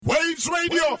Wins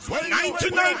Radio,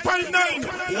 99.9, 105.9.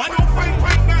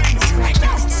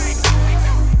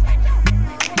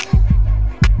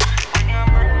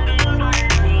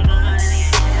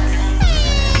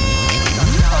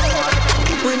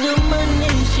 When your money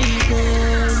she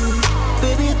gone,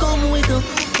 baby come wake up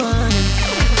fine.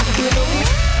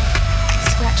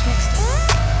 Scratch next.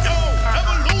 Yo,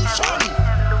 Evolution.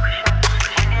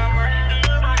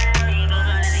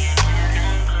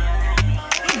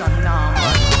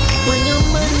 When your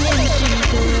money she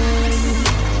gone,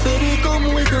 baby come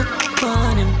wake up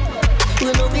fine.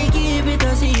 We no be keep it a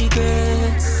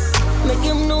secret. Make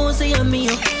him know say I'm me.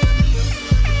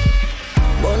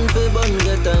 Bun for bun,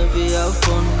 get time for have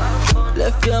fun.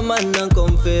 Left your man and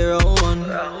come for round one.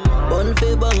 Bun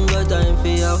for bun, get time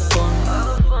for have fun.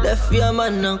 Left your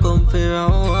man and come for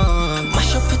round one.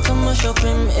 Mash up it and mash up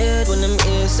him head. When him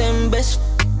ears him best.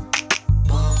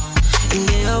 In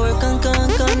the hour can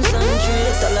concentrate.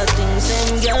 All the things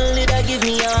them girl did I give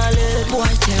me all it.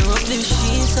 Boy tear up the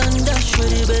sheets and dash for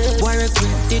the bed. Why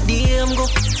regret the day I'm go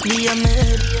be a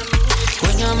med.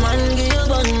 When your man give you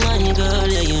one, my girl,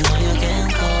 yeah, you know you can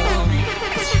call me.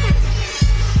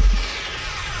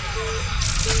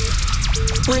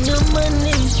 When your man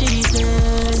is cheating,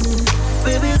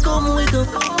 baby, come wake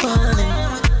up on him.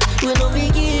 We don't be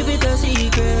keep it a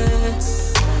secret.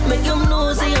 Make him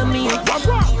know, say I'm me.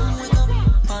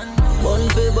 Bun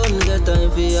for bun, get time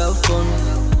for have fun.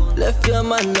 Left your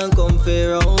man and come for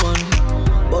round one.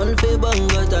 Bun for bun,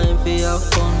 get time for have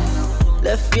fun.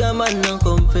 Left your man and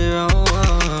come for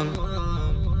round.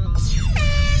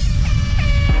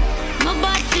 My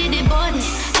body for the body.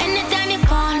 Anytime you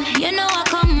call me, you know I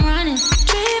come running.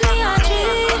 Treat me a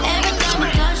treat. Every time we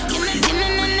touch, give me,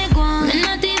 me go on. Me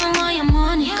not even want your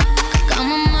money.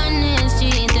 Come on, money is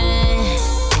cheating.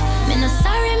 Me not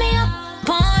sorry, me a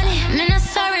pony. Me not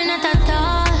sorry, not at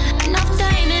all. Enough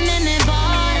time in me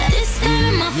ball. This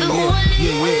time I'm feel holy.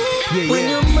 When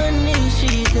your money is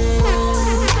cheating,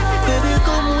 baby,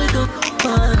 come wake up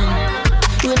on him.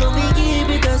 We don't be keep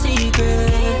it a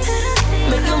secret.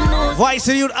 Make him know. Vice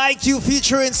and Youth IQ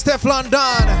featuring Steph London.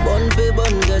 Bun for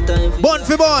bun, get time for Bun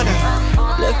for bun.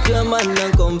 left your man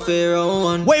and come for round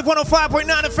one. Wave 105.9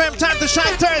 FM, time to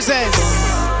shine Thursdays.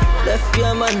 Left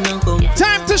your man and come.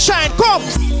 Time to shine, come.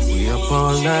 We up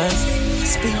all night,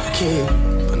 speaking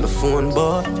on the phone,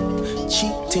 boy,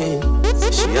 cheating.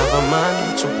 She have a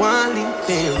man, but you want leave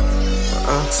him.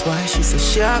 I asked why, she said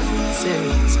she have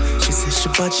reasons. She said she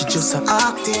bad, she just a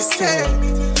act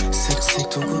decent. Said say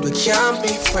too good, we can't be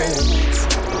friends.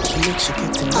 She look, she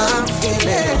getting my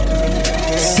feeling.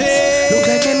 Look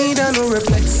like you need a no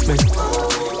replacement.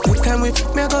 Next time we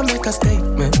me, I go make a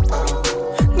statement.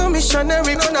 No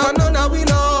missionary, no, we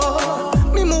know.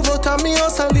 Me move out of me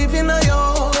house and live in a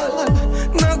yard.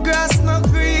 No grass, no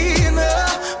green,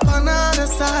 on the other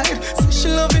side. Say she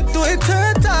love it to it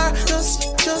hurt her.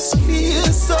 Just feel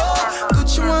so good,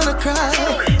 you wanna cry.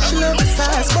 She love the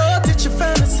size, but it you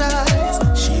fantasize.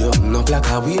 She open up like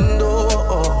a window,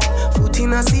 foot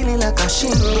in a ceiling like a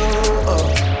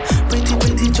shingle.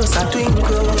 Pretty, just a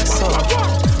twinkle, so our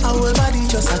whole body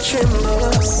just a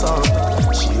tremble, so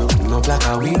she open up like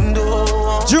a window.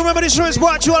 Do you remember this show is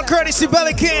brought to you on courtesy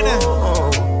Bellikin?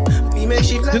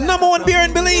 The number one beer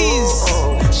in Belize.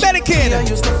 Bellikin.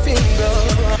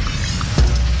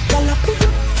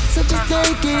 So just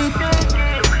take it,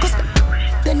 cause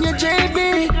then you drive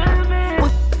it.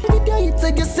 What you do, it's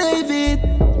like you save it.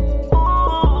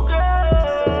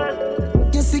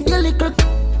 You see your liquor,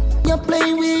 you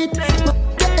play with.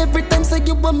 Every time say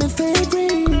you want me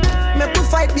favorite. Make we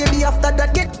fight, baby, after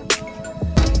that get.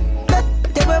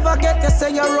 They ever get, you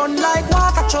say you run like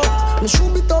water truck. Me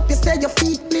shoot it up, you say your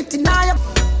feet lit in your.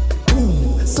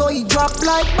 So you drop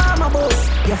like mama boss.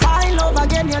 You fall in love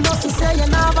again, you know she say you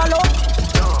never love.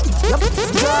 You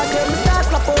drag them, start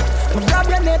slap up. Me grab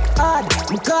your neck hard,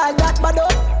 me call that bad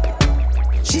up.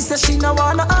 She says she no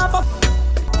wanna have a.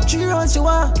 3 rounds she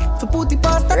want, to put it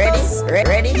past the cuss.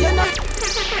 Ready? You know.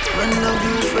 Man love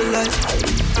you for life.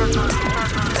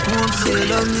 Won't say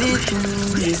love me too,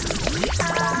 yeah.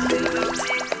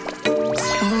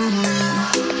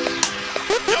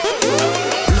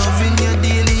 Loving you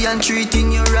daily and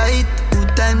treating you right.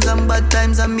 Good times and bad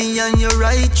times and me and you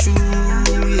right true,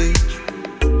 yeah.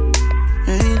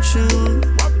 Ain't true.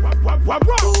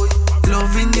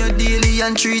 Loving you daily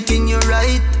and treating you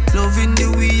right. Loving the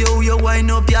way you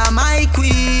wind up, you're my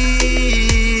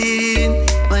queen,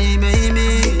 my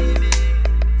baby.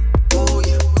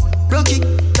 Rocky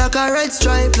like a red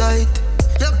stripe light.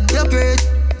 Yep, you're great,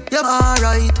 yep,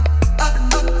 alright.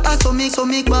 I so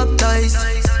make baptized.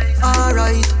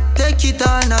 Alright, take it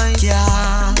all night,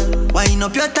 yeah. Wind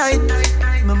up your tight.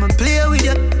 Mama play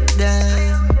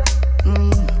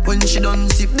done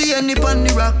sip the honey on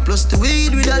the rock plus the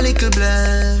weed with a little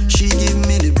blend. She give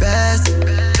me the best.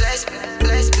 Bless.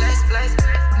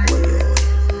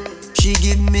 She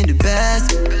give me the best.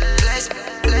 Bless.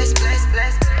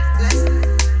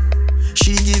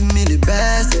 She give me the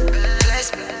best.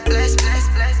 Bless.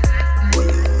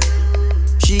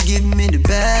 She give me the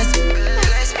best.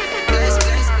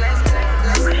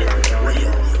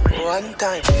 One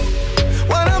time.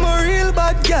 When I'm a real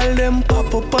bad girl, them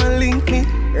pop up and link me.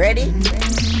 Ready?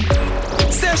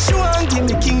 Say she want give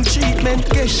me king treatment,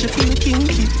 guess she feel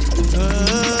kinky.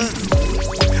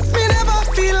 Me never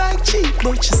feel like cheap,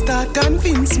 but she start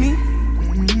convince me.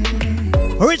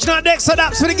 Original Dexter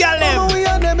Daps for the girl them.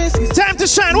 Time to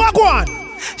shine, walk one.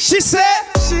 She said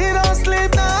she don't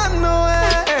sleep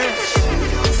nowhere.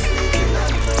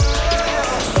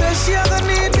 Say she ever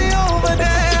need me over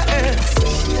there.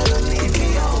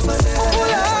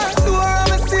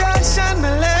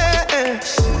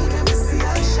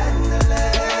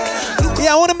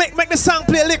 Yeah, I want to make the song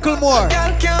play a little more.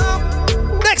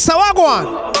 Next, I walk on.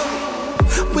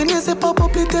 When you say pop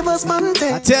up, it was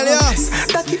Monday. I tell ya.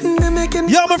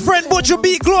 Yo, my friend Butcher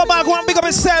Beat Global, go and pick up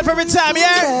himself every time,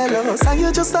 yeah? Jealous. And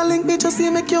you just a link me, just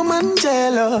you make your man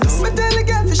jealous. Me tell the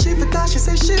girl for she because she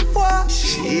say she for.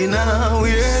 She now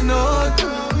we're not.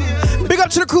 Big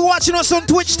up to the crew watching us on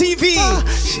Twitch TV.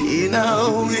 She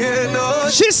now we're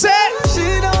not. She said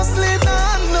she don't sleep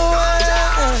nowhere.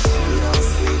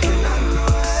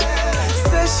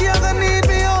 Say she ever need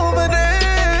me over there.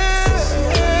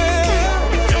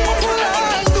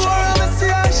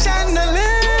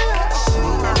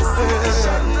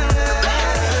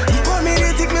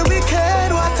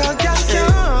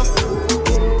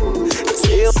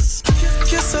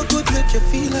 So good, make you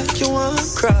feel like you want to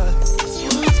cry.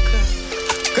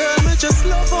 Girl, me just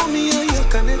love how me and you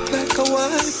connect like a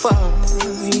Wi-Fi.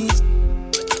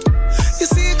 Your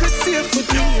secret safe with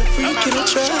me, you're freaking a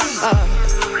try.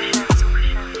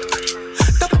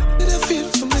 The feel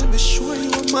for me, be sure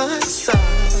you on my side.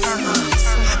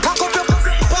 Cock up your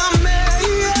palm,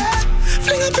 yeah.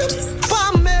 Fling up your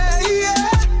palm,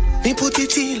 yeah. Me put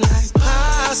it in like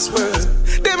password.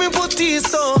 Then me put it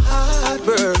so hard,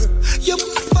 bro. You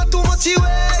for too much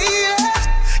away, yeah.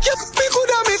 You be good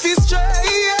at me if it's straight,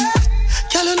 yeah.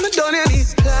 Girl, when me done you need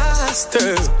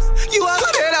plaster. You are my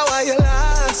head, why you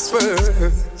last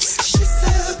word. She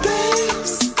said,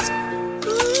 babes,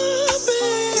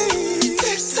 babe,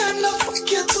 takes time to fuck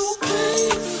you too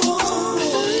painful.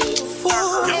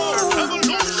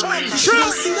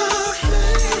 Trust in her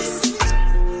face,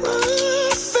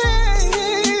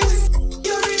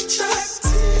 you're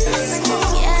attractive.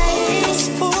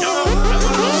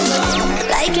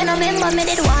 Like you know, remember me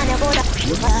did wanna go that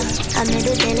I made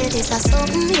it tell you this is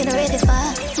something you know ready for.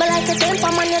 But like a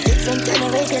temper man, you're different than a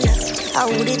regular. I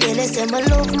would tell you say my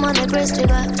love man a press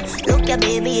trigger. Look ya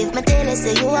baby, if my tell you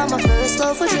say you are my first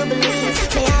love, would you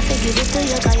believe? May I have to give it to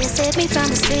you, cause you saved me from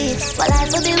the streets. But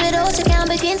life would be without you, can't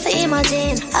begin to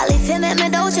imagine. I'll if you make me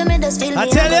doubt you, me just feel me. I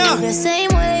tell ya the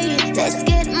same way. Let's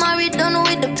get married, done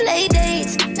with the play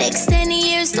dates. Next 10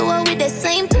 years to her with the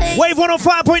same place. Wave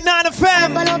 105.9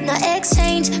 FM. But up no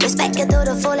exchange. Respect you to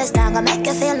the fullest, I'm gonna make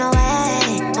you feel no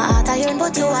way. My heart I yearn,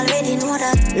 but you already know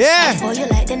that. Yeah. For you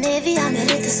like the Navy, I'm a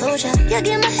little soldier. You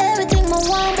give me everything, my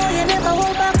one boy, you never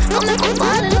hold back. Don't make me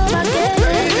fall in love again.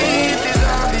 Baby, it is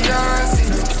obvious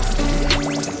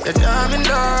that I'm in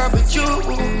love with you,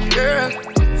 girl.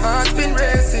 Heart's been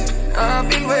racing, I've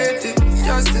been waiting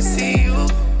just to see you.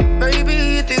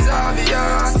 Baby, it is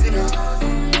obvious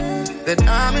that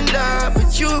I'm in love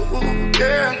with you,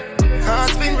 girl.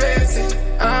 Heart's been racing,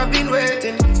 I've been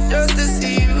waiting just to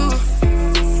see you.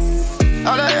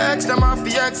 All I ask, I'm off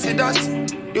the Exodus.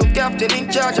 You captain in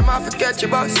charge, I'm off to catch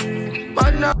your bus.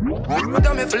 But now,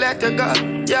 tell me if I let you go.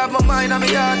 You have my mind and my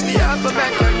heart, me have my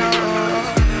back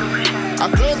now. I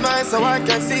close my eyes so I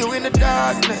can see you in the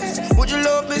darkness. Would you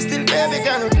love me still, baby,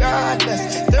 girl,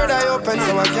 regardless? Third eye open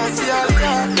so I can see all the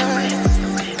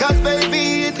darkness. Cause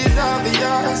baby, it is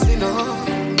obvious, you know,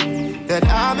 that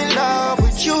I'm in love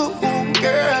with you,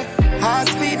 girl. Heart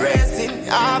speed racing,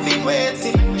 I've been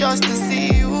waiting just to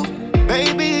see you.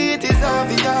 Baby, it is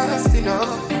obvious, you know,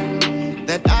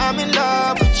 that I'm in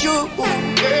love with you,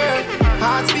 girl.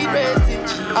 Heart speed racing,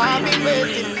 I've been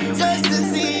waiting just to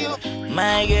see you.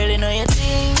 My girl, you know you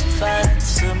think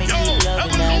fast, so me keep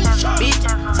loving that. Beat it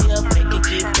up, make you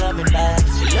keep coming back.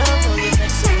 Love how you make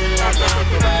so like a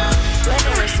back. When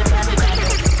the rest of my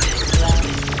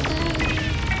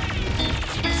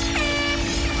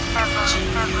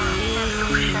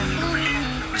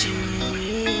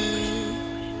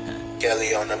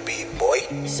Kelly on the beat, boy.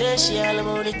 Say she all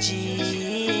about the G.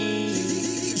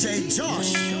 DJ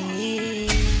Josh.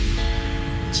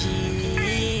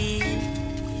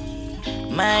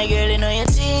 My girl, you know you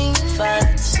think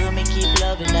fat, so me keep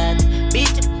loving that.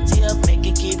 Beat it up, make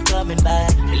it keep coming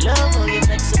back. Me love how you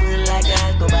flexible like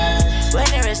alcohol. When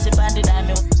you rest upon the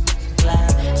dime,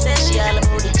 say she all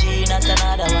about the G, not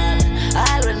another one.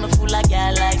 All when me fool like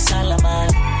girl like Solomon.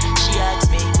 She asks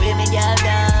me, where me girl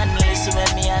gone? Listen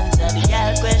when me answer the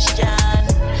girl question.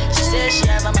 She says she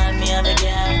have a man, me have a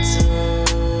girl too.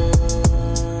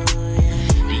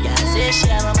 The girl says she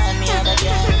have a man, me have a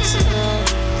girl too.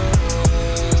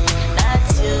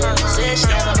 That's you. Say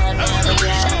she have a man, me have a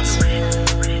girl too.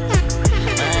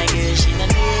 My girl, she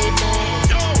don't need me.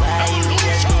 Why you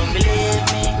just don't believe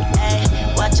me? Hey,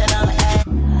 watch her now,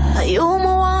 hey. You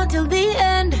my want till the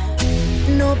end.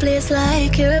 No place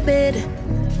like your bed.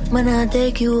 Man, I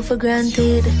take you for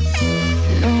granted.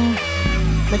 No.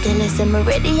 But then listen, me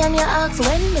ready and you ask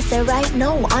when. Me say right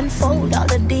now, unfold all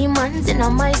the demons in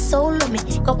my soul. Let me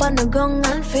go on the ground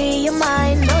and free your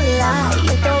mind. No lie,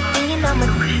 you don't mean I'ma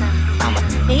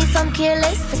need some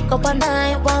careless. Pick up a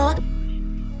night, wow.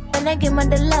 When I give my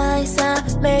the lies,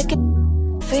 make it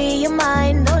free your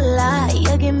mind. No lie,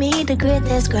 you give me the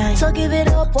greatest grind. So give it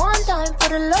up one time for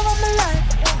the love of my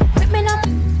life. With me now,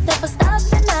 never stop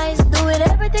the nights. Do it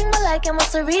everything I like, I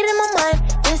must read in my mind.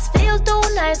 This feels too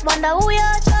nice, wonder who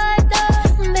you're trying to.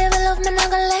 Baby, love me, not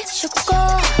gonna let you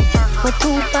go. We're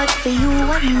too bad for you,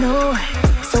 I know.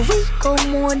 So we go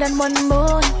more than one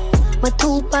more. We're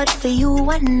too bad for you,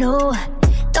 I know.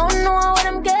 Don't know what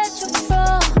I'm getting you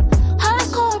from.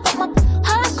 Hardcore, but my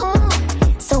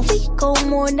hardcore. So we go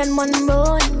more than one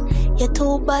more. You're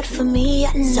too bad for me,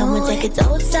 I know. Someone take it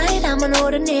outside, I'ma know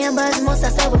the neighbors. Most I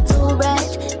say we're too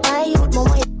bright. My youth, my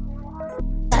white.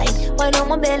 Why on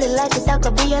my belly like it, that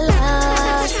could be your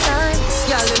last time.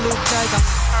 Girl, you look like a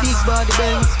big body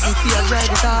Benz. You feel ride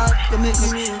it hard, you make me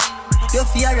real. You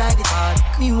feel ride it hard.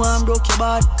 Me want broke your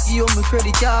body, give you my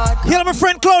credit card. Hear my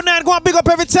friend Cloud9, go and big up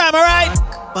every time, alright?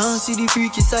 Want see the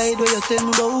freaky side where you tell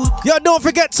me about. Yo, don't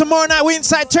forget tomorrow night we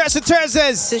inside Ttst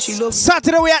Thursdays. Say she love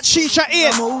Saturday we at Shisha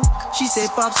 8. She say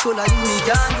Pops Cola, you need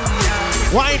down.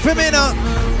 Wine for me now.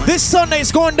 This Sunday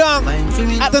is going down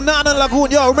at the Nana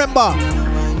Lagoon. Yo, remember,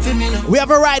 we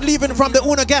have a ride leaving from the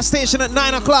Una gas station at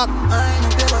 9 o'clock.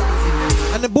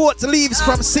 And the boat leaves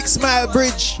from 6 Mile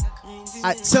Bridge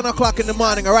at 10 o'clock in the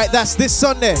morning. Alright, that's this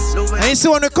Sunday. And you see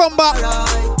when we come back,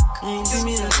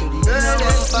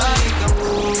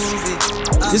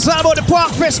 it's all about the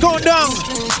Park Fest going down.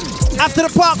 After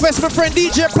the Park Fest, my friend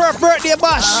DJ Perf birthday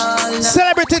bash.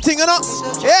 Celebrity thing, you know?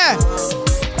 Yeah.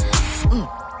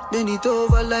 Bend it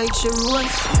over like she run.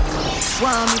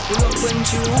 Want me pull up when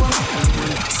she want.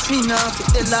 Me now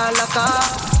fit the la la car.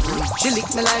 She lick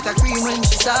me like a cream when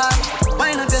she start.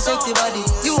 Wind up your sexy body,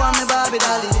 you want me Barbie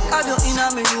dolly. Have you in a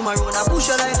me room, I run a push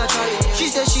her like a trolley. She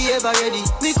says she ever ready,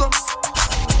 me come.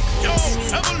 Yo,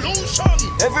 evolution.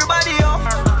 Everybody up,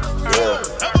 yeah.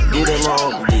 Give them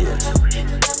all, yeah.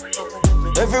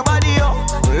 Everybody up,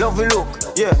 love you look,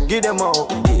 yeah. Give them all,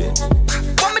 yeah.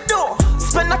 What me do?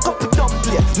 Spend a couple dumb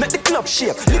play, make the club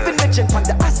shake. Living legend on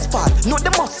the asphalt, know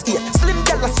the must eat. Slim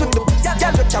gal swing the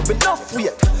gal that have enough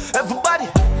weight. Everybody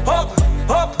up,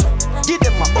 up, give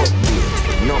them a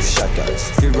update. Enough shackers,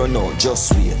 fear run out,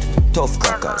 just wait. Tough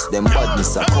crackers, them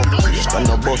badness a cupcake. And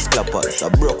no bus clappers, a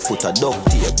broke foot, a duct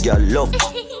tape. Girl love,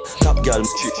 top girl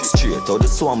straight out the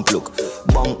swamp look.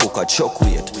 Bank hook a chuck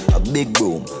weight, a big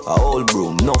broom, a old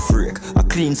broom, no freak, a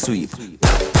clean sweep.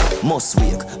 Must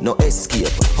wake, no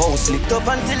escape. House lit up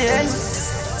until the end.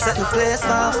 Set the place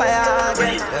on fire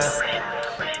again.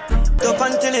 Up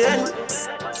until the end.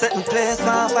 Set the place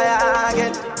on fire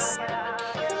again.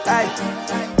 Aye,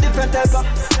 different type of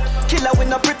killer with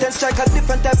no pretend strike. A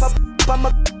different type of I'm a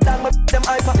them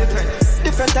hyper.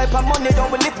 Different type of money,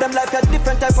 don't we live them life. A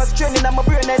different type of training. I'm a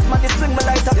brain nice man, they swing my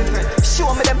lighter.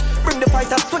 Show me them, bring the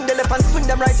fighter, swing the left and swing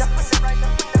them right.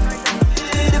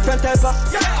 Different type of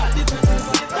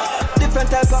different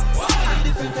type of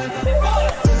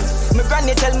my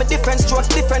granny tell me different strokes,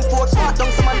 different folks. Smart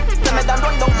down some man, them head and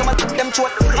run down some man, them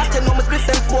choke. I tell no me split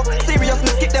them smoke. Serious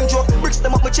me skip them joke. Bricks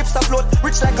them up, my chips afloat.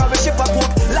 Rich like all the ship a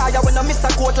coke. Liar when I miss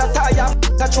a quote, like tire,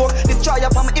 a choke.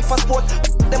 Destroyer for me if a sport.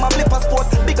 Them a flip a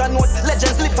sport. Bigger note,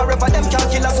 legends live forever. Them can't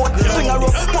kill a goat. Swing a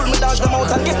rope, pull me down them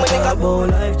out and give me nigga. About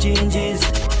life changes.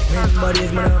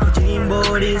 Everybody's man have dream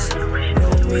bodies.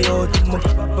 Know me out, my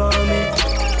papa me.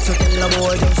 So tell a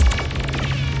boy just.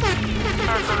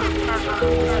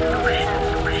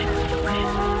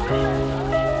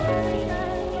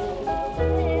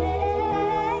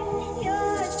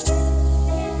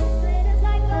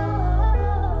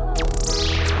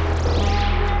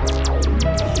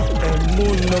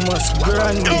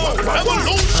 Yo,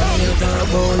 evolution. And you talk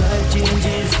about life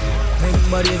changes.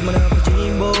 Remember days, man, I have a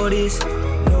dream about this.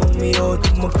 Know me out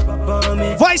to my papa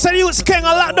me. Vice and Youths King,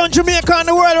 a lot down Jamaica and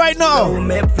the world right now. Now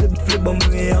me flip, but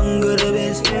me younger the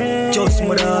best. Just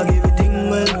my dog, everything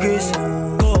well kiss.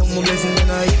 Come my blessings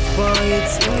and I hit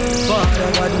points.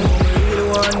 Father God, know me really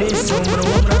want this. So me know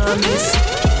I'm miss.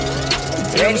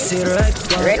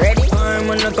 Ready? I'm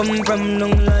gonna come from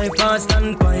long life fast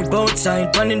and pipe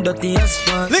outside, panning dirty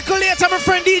asphalt. Little later, my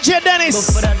friend DJ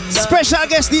Dennis. Special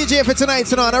guest DJ for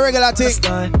tonight, you know, on a regular thing.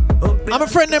 I'm a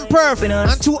friend named Perf,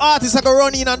 and 2 artists I can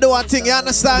run in and do one thing, you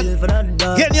understand?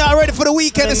 Getting y'all ready for the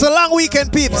weekend, it's a long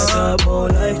weekend, peeps.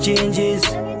 Life changes.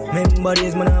 Remember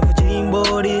days, man, I have a dream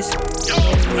about this.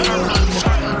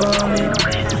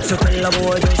 So tell a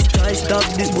boy just try stop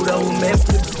this, but I will make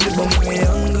flip, but me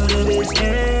younger the best.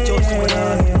 Just when I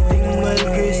think well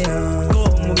kiss.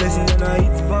 Come my blessings and I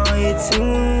hit points.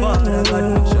 Father God,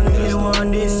 know really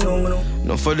want this song.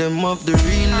 Now for them off the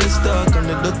realest talk on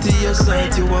the dirtiest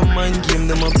side, you want mind game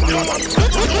them a play.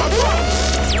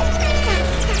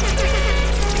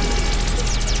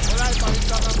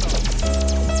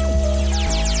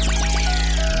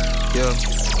 Yeah.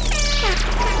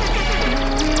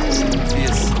 See them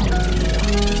face.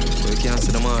 But you can't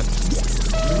see them heart.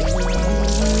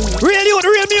 Real youth,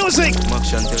 real music.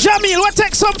 Jamil, what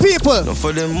takes some people? Now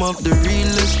for them off the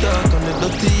realest talk on the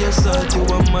dirtiest side, you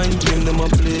want mind game them a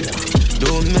play.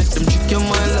 Don't make them trick you,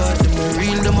 my lord. Them a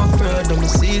real, them a fraud. Them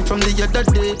see it from the other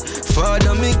day.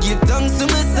 Father, me give thanks to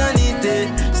my sanity.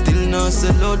 Still not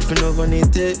sell out for no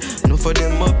vanity. No for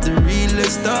them up the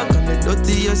realest talk and the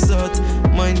dirtiest sort.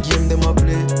 Mind game them a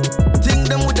play. Think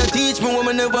them woulda teach me what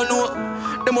me never know.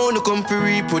 Them only come for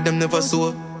reap, but them never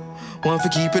sow. Want to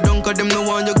keep it down, cause them no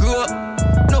want you grow up.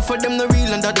 No for them no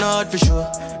real and that not hard for sure.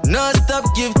 Nah stop,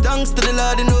 give thanks to the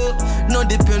Lord, you know. No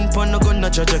depend pon no gun, no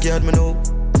church, I can't me know.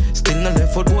 Still no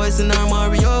left foot boys in our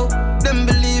Mario. Them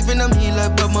believe in me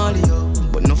like Bob Marley, yo.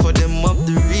 But no for them up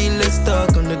the realest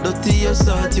talk on the dirtiest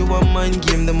sort. You want mind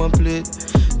game them a play.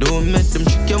 Don't make them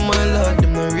trick you, my lord.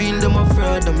 Them a real, them a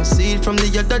fraud. Them a see it from the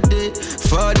other day.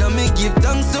 Father, me give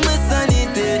thanks to my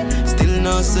sanity. Still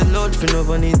not sell out for no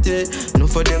vanity. No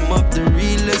for them up the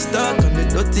realest talk on the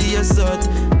dirtiest sort.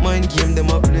 Mind game them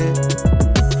a play.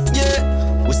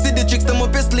 Yeah, we see the tricks them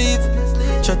up your sleeve.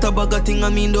 Chat about a thing, I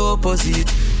mean the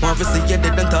opposite. Want to see you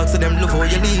dead and talk to them, love how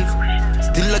you leave.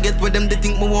 Still I get with them, they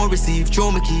think me won't receive.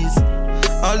 Throw me keys.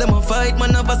 All them a fight,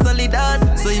 man, have a solid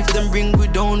heart. So if them bring we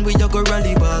down, we a go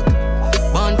rally back.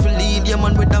 Born for lead, yeah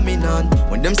man, we dominant.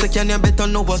 When them say can, you better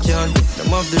know what can. Them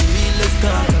have the realest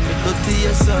talk and the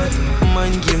dirtiest sort.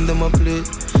 Mind game them a play.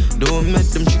 Don't make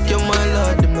them trick you, my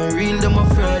lord. Them a real, them a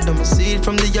fraud. Them a see it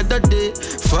from the other day.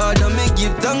 Father, me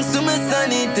give thanks to my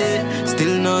sanity.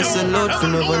 Still not sell out for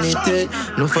no vanity.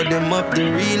 No for them up the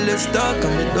realest talk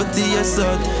and the dirtiest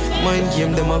sort. Mind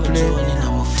game them a play.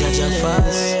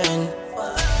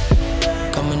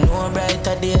 Come and know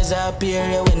brighter days appear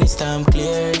when it's time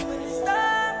clear.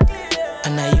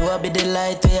 And now you will be the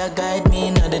light where you guide me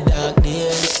in the dark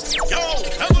days. Yo,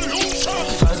 evolution.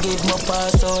 Forgive my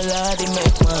past, oh Lord, it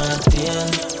make my heart pain.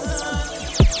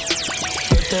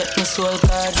 Protect my soul,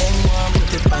 cause them want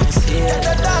put it on sale.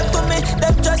 They talk to me,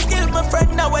 them just kill my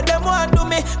friend, now what them want to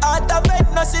me. Out of bed,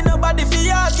 no see nobody fi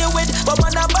argue with. But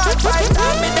man a bad fight,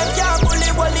 and me them can't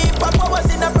bully. Papa was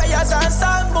in the prayers and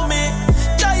song for me.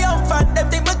 Triumphant, them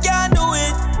think me can't do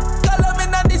it. Call me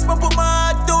not this, but put my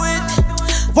heart to it.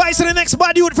 Voice of the next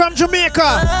bad youth from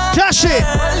Jamaica, Joshi.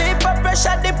 Only for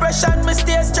pressure, depression, me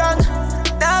stay strong.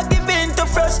 Now give in to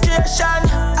frustration.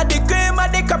 At the cream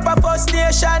of the cup of first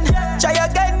nation. Try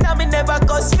again, now me never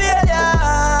cause failure.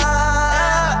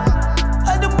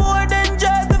 And the more than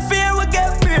just the fear, we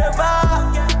get braver.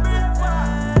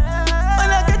 When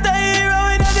I get a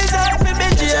hero, we don't deserve to be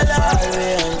jailer.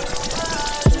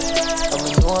 And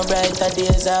we know brighter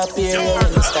days appear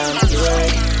when it's time clear.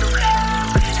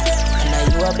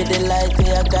 You will be the light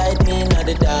where you guide me in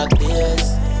the dark days.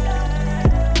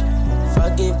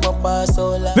 Forgive my past,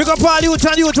 oh Lord. Big up all youth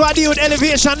and youth who are dealing with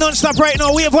elevation non-stop right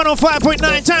now. We have 105.9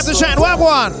 time to shine. What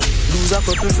one? Lose a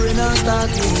couple friends and start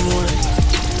with more.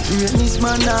 Greatness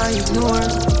man I ignore.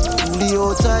 The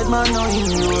outside man I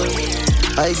ignore.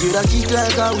 I get a kick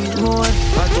like a with more.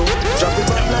 I go drop it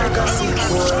back like a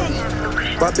C4.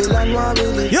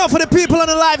 Yo, for the people on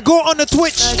the live, go on the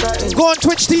Twitch. Go on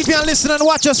Twitch TV and listen and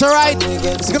watch us, alright?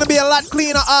 It's gonna be a lot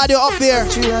cleaner audio up there.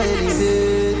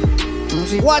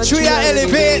 Watch we are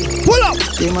elevate. Pull up!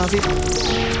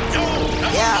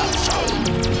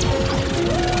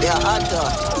 Yeah, Otto.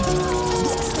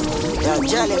 Yeah,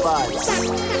 Jelly Balls.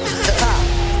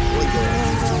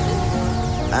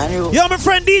 Yo, my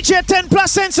friend DJ 10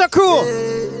 Plus Sensor Crew.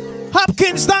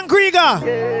 Hopkins, Dan Krieger.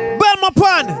 Belmont my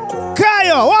pan.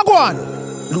 Kayo, what go on?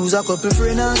 Lose a couple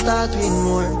friends and start with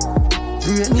more.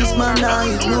 Greatness man I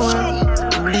ignore.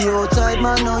 The outside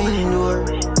man no ignore.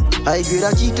 I grade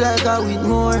a kick like a with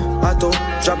more. I don't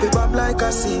drop it up like a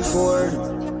C4.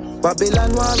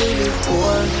 Babylon while we live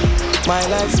poor. My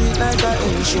life sweet like a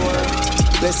inshore.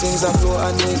 Blessings are flow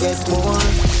and we get more.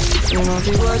 You know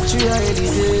fi watch you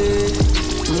elevate.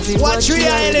 Watch you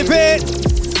elevate.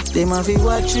 They ma fi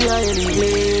watch you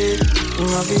elevate. You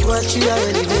ma fi watch you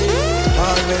elevate.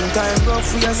 All when time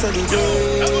rough we a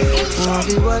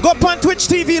celebrate. Go up on Twitch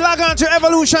TV, log on to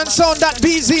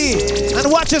evolutionsound.bz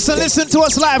and watch us and listen to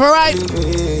us live, alright?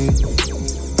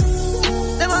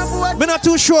 I'm not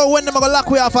too sure when they're gonna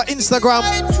lock we off on Instagram,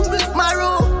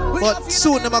 but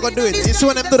soon they're gonna do it. You see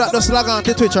when them do that, just log on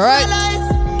to Twitch, alright?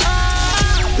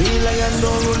 Real lion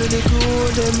don't roll in the crew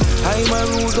them. I'm a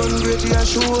rude on great and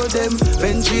show them.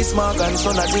 Benji smart and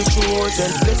son of the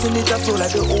chosen. Letting it up flow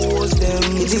like the hose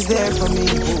them. It is there for me,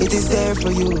 it is there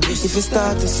for you. If you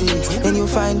start to see, then you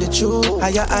find the truth.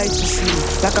 Higher eyes to see,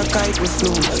 like a kite with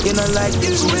flew. You don't like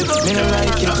the truth, me don't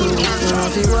like it too. You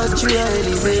know fi watch you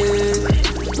elevate.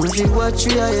 You fi watch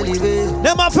you elevate.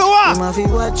 Them a fi what? You fi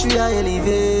watch you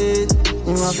elevate.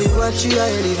 You fi watch you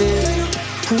elevate.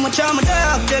 Too much of my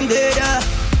dog, them dead.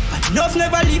 Enough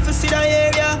never leave for see the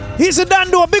area. He's a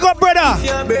Dando, big up brother.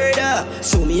 Brother.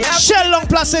 So me up. Shell long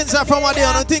Placenza from what they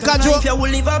don't think I do. If you will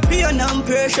live up here and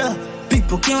pressure.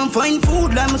 People can't find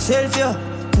food like myself, yeah.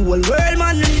 Whole world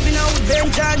man living out with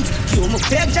vengeance. You my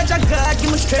beg judge of God,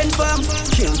 give me strength fam.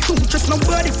 Can't do just my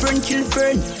body friend, kill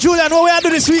friend. Julian, what we are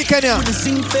doing this weekend, yeah? The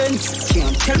same fence.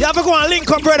 Can't tell you have to go and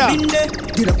link up, brother.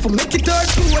 Did I for make it all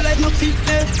through like my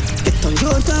fitness. Get on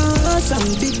your toes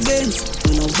and big bends.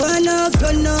 No one no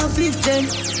gun no 15.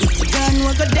 If you done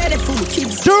work a daddy for my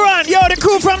kids. Duran, yo, the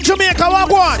crew from Jamaica, what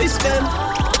one?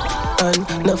 And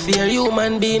no fear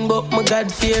human being, but my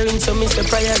God fearing. So me say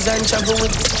prayers and travel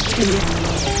with me.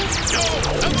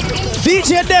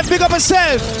 DJ Dev, big up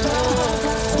yourself.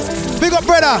 Big up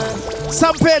brother.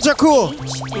 Sam Page crew.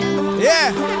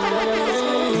 Yeah.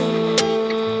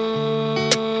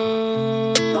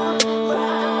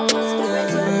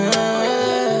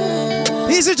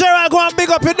 Easy Gerald, go and big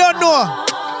up, you don't know.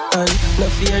 And no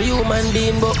fear human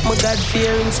being, but my God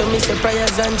fearing. So me say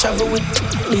prayers and travel with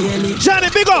daily. Johnny,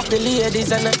 big up. The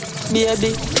ladies and the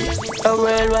baby. A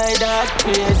worldwide are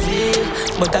crazy,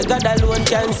 but I God alone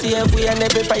can save we. And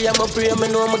every prayer I pray, me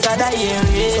know my God I hear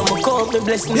it. So I count me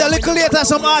blessing. Yeah, little later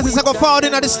some artists are going to fall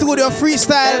in at the studio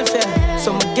freestyle.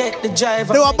 So I get the drive.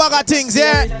 They were bugger things,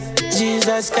 yeah.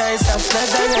 Jesus Christ of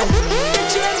Nazareth.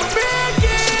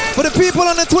 For the people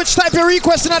on the Twitch, type your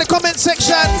request in the comment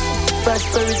section.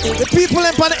 Prosperity. The people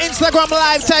on the Instagram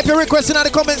live, type your request in the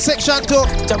comment section too.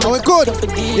 And we're good.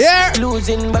 Yeah.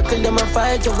 Losing battle, them a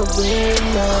fight over win.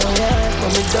 Yeah.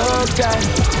 When we don't cry,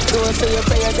 don't say your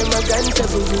prayer, them a dance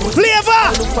every week.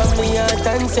 Flavor. Look for me and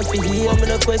dance every day. I'm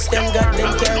no question, God,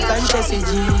 them can't contest it.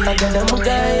 I got them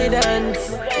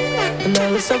guidance, and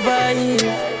I will survive.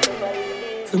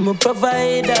 I'm a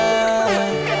provider,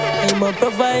 I'm a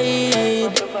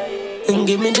provide. And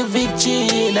give me the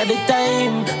victory at the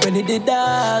time when it did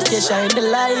dark, you shine the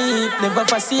light. Never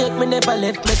forsake me, never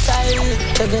left my side.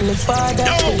 Heavenly Father,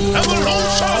 fully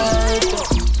alive.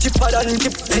 Chipper than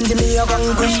chip, send me a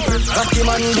vanquish. Rocky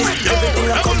man, this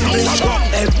everything accomplished.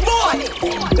 Hey boy,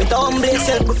 better humble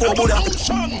yourself before Buddha.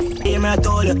 Hey man, I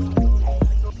told you.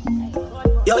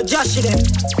 Yo, Josh, them.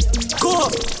 Go.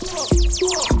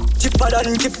 Chipper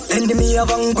than chip, send me a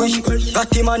vanquish.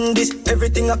 Rocky man, this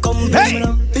everything accomplished.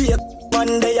 Hey.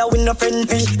 One day I win a friend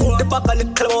fish. The back of the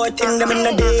cloud, thing them in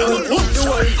a day. The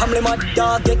whole family mad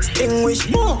dog extinguished.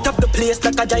 Top the place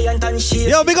like a giant and shit.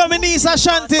 Yo, big up my niece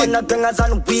Ashanti. When the gangers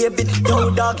and wave it,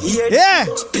 yo dog here. Yeah.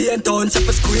 Spain town,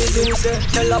 super squeezing.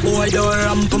 Tell a boy don't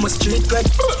ramp on my street quick.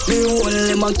 Me hold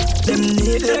them and them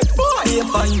need it. Be a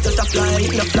fine just a fly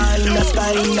in the sky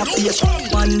in the face.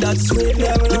 Man that's sweet.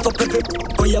 Lift up every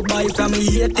boy you buy from me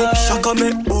hate it. Shock on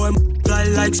me, boy. Fly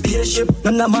like spaceship.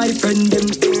 None of my friend them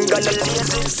think on the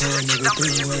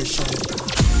lazy.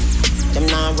 Them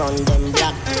now run them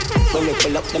black. When we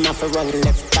pull up them have to run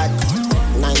left back.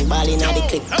 9 ball in the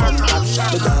click come back.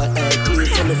 We got air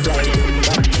so we fly them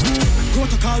back.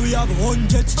 Protocol we have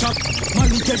 100 chop.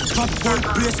 Money get pop, gold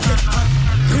place get hot.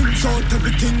 Rims out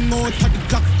everything out of the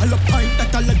clock. All a pint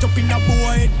that all a jump in a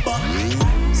boy head back.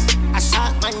 A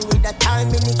shot man with a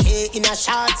time in the K in a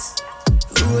shots.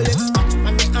 Rolex watch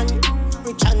on the hand.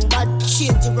 Rich and bad,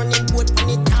 change the running boat on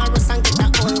the Taurus and get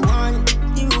that all one.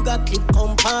 The Ruger clip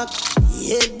compact,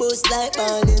 head boost like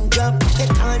ball and drop. Get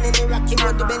on in the Rocky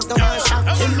Road, the Benz no one shot.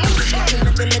 Him looking at the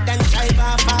mid and drive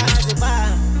off as a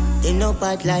bar. They no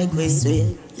bad like we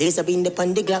swear. Laser beam the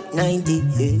on the Glock 90.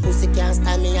 Yeah. Pussy can't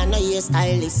stand me and no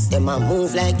hairstylist. Them a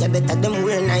move like you better them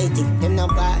wear 90. Them no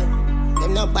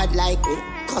bad like we.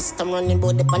 Custom running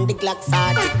bout the on the Glock 40.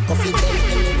 Coffee them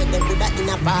anyway they put that in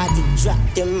a party. Drop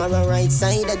them on the right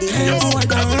side of the house.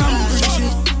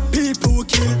 People who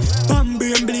kill,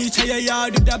 Bambi and bleach, yeah,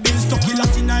 yard with the bill, stuck in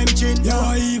Latin, I'm chin.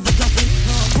 Yeah, even graphic,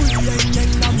 fully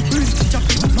yang, I'm pretty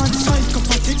choppy. Man,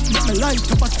 psychopathic, make me light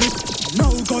up a stick. No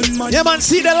gunman. Yeah, man,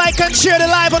 see the like and share the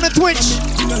live on the Twitch.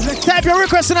 Type your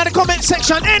request in the comment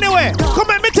section anyway. Come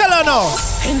let me tell her now.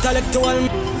 Intellectual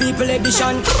people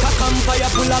edition. Cock and fire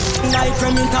full up like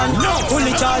Remington.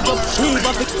 Fully charge up, leave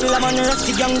up it, man,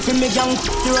 rusty gang for me gang.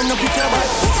 You run up with your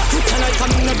bike. And I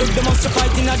come in and do the most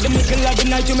fighting at the middle of the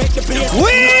night to make the place.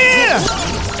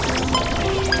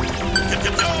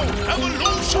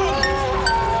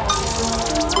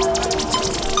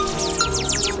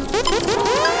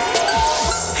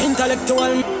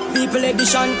 Intellectual people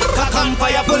edition. Cock and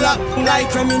fire full up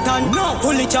like Remington.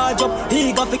 Fully charge up,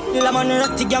 he got pick the man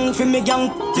rusty gang for me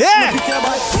gang. Yeah.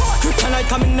 And I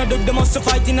come in and do the most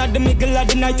fighting at the middle of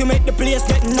the night to make the place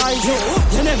get nice.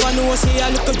 You never know, say a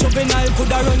little juvenile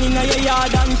could have run in your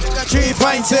yard and 3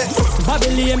 pints it.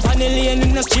 Babylon, Panellian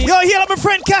in the street. Yo, here my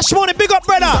friend Cash Money, big up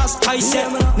brother. I said,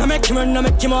 no make him run, no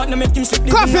make him out, no make him slip.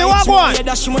 Coffee, what one? Yeah,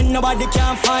 that's when nobody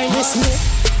can find this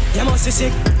me. You must be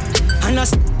sick, and I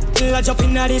still jump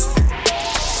in at this.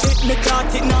 Hit me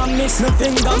caught it, now miss. Me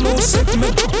finger move sick, me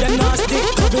them nasty.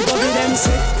 Bubble them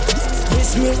sick.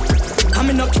 This me, I'm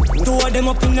in up, two of them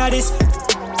up in at this.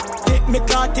 Hit me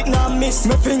caught it, now miss.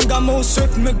 Me finger move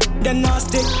swift, me them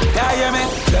nasty. Yeah, yeah, man,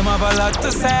 them have a lot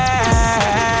to say.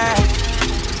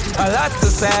 A lot to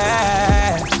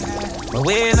say. But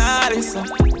we not listen,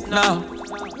 no.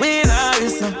 We not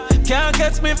listen. Can't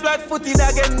catch me flat-footed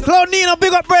again. Cloud Nino,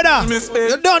 big up brother.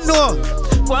 You don't know.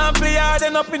 One play hard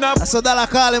and up in a. That's what I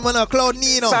call him, man. Cloud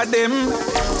Nino. So them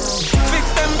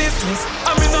fix them business.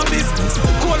 I'm in a business.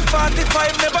 Cold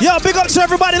 45 never. Yo, big up to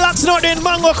everybody locks out in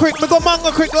Mango Creek. We go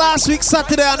Mango Creek last week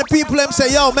Saturday, and the people them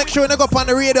say, yo, make sure you go up on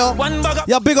the radio.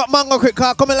 Yo, big up Mango Creek,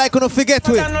 cause come like you don't forget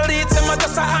we.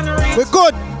 We're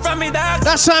good.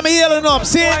 That's why I'm yelling up,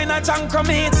 see? Why not junk from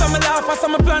me? Some laugh or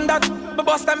some plan that. My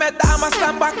boss them at the hammer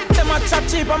stand back. Them a chat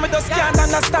cheap and me just can't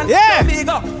understand. Yeah. Big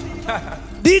up.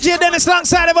 DJ Dennis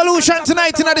alongside Evolution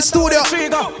tonight in the studio.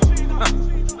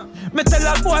 Me tell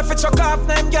a boy for chuck off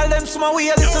them girl them small way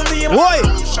a little me. Boy.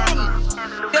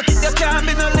 You can't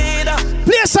be no leader.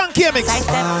 Play a song, K-Mix.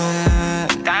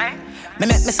 Me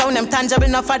make me sound them tangible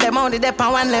enough for them only dep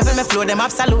on one level. Me flow them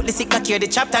absolutely sick, not cure the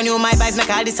chapter. New my vibes make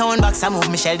all the sound box. I move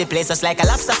me shell the place just like a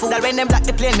lobster food. When them block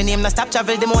the plane, me name no stop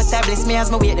travel. The most established me as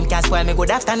me wait them can't spoil me.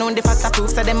 Good afternoon, the facts are proof.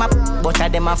 So them up, but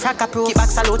them a frack proof. Keep back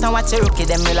salute and watch your rookie.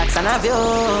 Them relax and have you.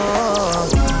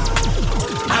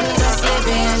 I'm just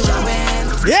living, enjoying.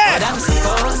 Yeah. What I'm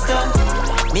supposed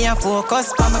to. Me a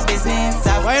focus on my business.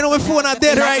 Why you know my phone not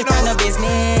dead right now?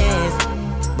 Business.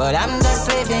 But I'm just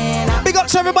living. Big up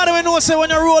to everybody we know say when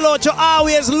you roll out, you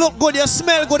always look good, you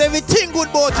smell good, everything good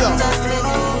about you.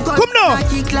 Come now.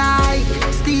 Kick like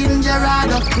Steven Gerrard,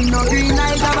 no green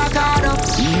like avocado.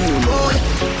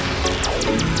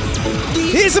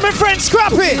 Here's my friend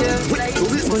Scrappy.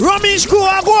 Rummage crew,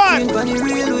 I go on.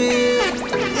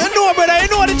 You know, brother, you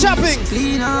know the chopping.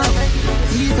 Clean up,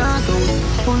 Jesus,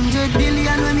 100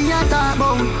 billion when me a talk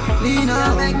about. Clean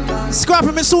up.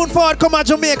 Scrappy me soon forward, come to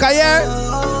Jamaica, yeah?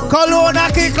 Cologne a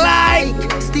kick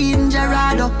like Steven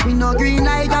Gerrard, we no green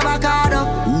like avocado.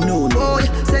 No.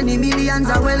 Send the millions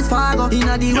of Wells Fargo.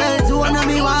 Inna the well zone of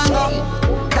me want go.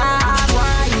 That's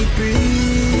why it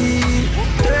free.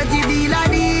 30 bill a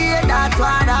day, that's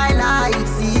what I like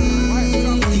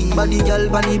see. Body girl,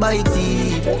 body bike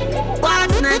see.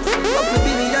 What's next? Couple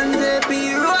billions AP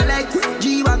Rolex.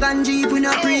 G-Wagon Jeep in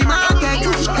a pre-market.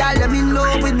 Girl, them in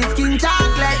love with me skin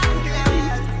chocolate.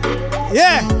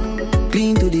 Yeah.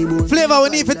 Clean to the bone. Flavor, we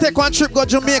need to take one trip go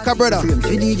Jamaica, brother. Frame for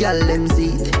the girl, them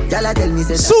see it. Girl, I tell me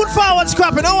say soon forward,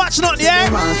 Scrappy, don't watch nothing, yeah?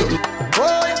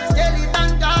 Boy,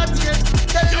 skeleton guards here.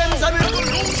 Tell them something.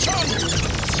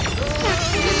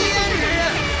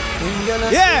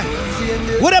 Yeah.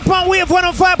 We're up on Wave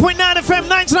 105.9 FM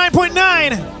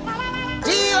 99.9.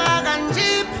 G-Wagon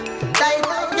Jeep. Like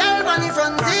girl on the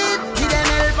front seat. Give them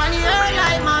help on the earth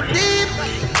like map deep.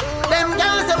 Them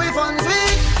girls say we fun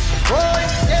sweet. Boy,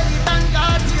 skeleton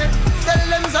guards here. Tell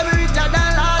them some richer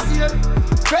than last year.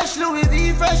 Fresh Louis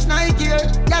V, fresh Nike here.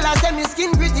 Y'all a say me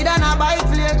skin pretty than a bike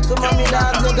flare. So mommy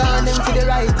dogs they gone them to the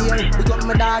right here. Because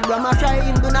my dog got my fry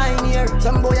into 9 years.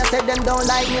 Some boy I said them don't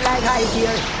like me like high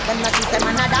tier. Them not system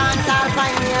and a dance all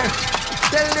fine here.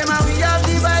 Tell them how we have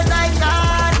the vibes like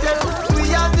cartel. We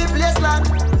have the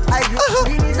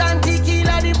Guineas and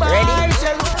tequila, the bar. Ready?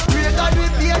 God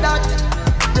will pay that.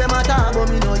 Them a talk, but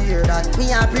me no hear that.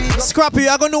 Me a pre. Scrappy,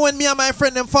 I gonna know when me and my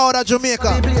friend them forward at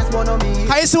Jamaica.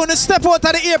 How you see when you step out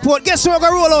of the airport? Guess who I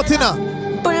gonna roll out in now?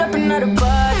 Pull up another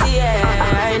party,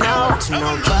 yeah. I know what you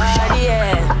nobody,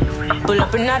 yeah. Pull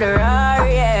up another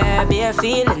Rari, yeah. Bare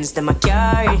feelings that I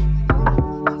carry.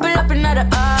 Pull up another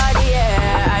party,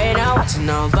 yeah. I know what you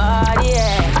nobody,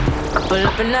 yeah. Pull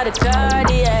up another card,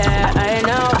 yeah. I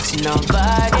know what you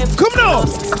nobody. Come now.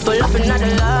 Pull up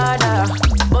another ladder.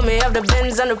 But me have the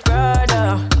Benz and the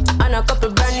Prada. And a couple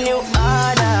brand new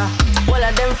order. All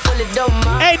of them fully dumb,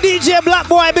 man. Hey DJ Black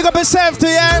Boy, big up yourself to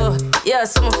you. Yeah,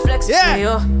 so my flex for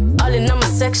you. All in my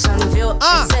section view.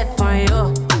 Set for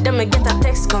you. Then me get a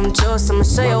text come true. So I'ma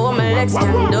show you what my legs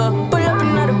can do. Pull up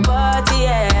another party,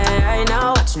 yeah. I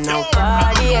know what you know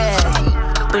party, yeah.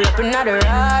 Pull up another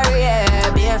Rari,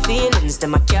 yeah. Bare feelings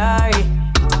that I carry.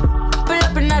 Pull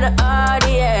up another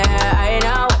Audi, yeah. I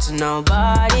know what you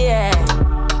nobody, yeah.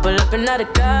 Pull up another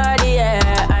card, yeah.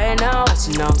 I know what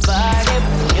you nobody,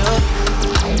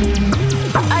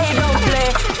 I don't play.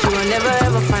 You will never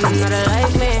ever find another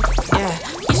like me, yeah.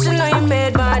 You should know you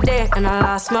made my day. And I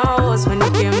lost my horse when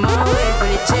you came my way. But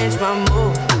it changed my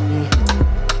mood.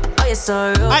 Oh, you're so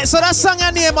rude. Alright, so that song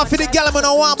you name for the girl when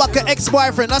I want back an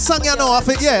ex-boyfriend. That song you know, I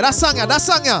think, yeah, that song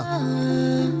ya.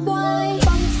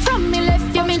 From me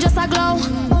left, you me just a glow.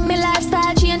 Me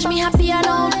lifestyle change, me happy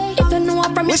alone. If you know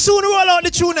from me, we soon roll out the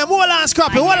tune, hold on,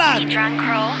 Scrappy, hold on.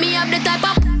 Me have the type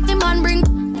of the man bring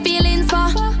feelings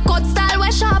for. Cut style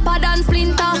way sharper than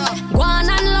splinter. Go on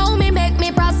and low me make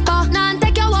me prosper. Now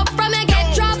take you up from me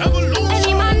get dropped.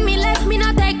 Any man me left me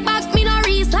no take back. Me no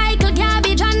recycle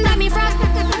garbage under me frack.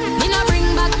 Me no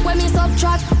bring back when me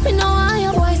subtract. Me no want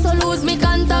your boy so lose me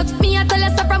contact. Me a tell you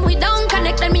so from we down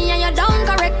connect and me and you down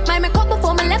correct. My make up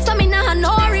before me left so me nah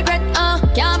no regret.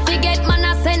 Can't forget man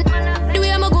I sent. The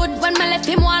way I'm good when me left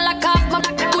him one lock off. My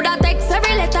coulda text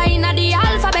every letter in the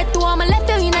alphabet. To me left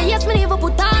you in a yes me never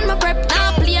put on my prep.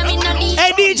 Now play me no need.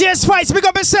 Hey DJ Spice, pick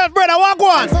up yourself, brother. Walk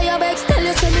one. So your bags tell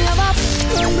you send me a bop.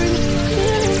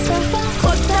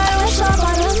 Cut style way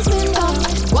sharper than splinter.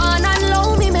 One and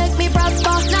low me make me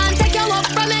prosper. Now take you up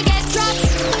from me get dropped.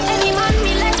 Any man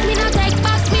me left me no take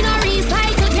back. Me no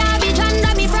recycle garbage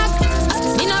under me frack.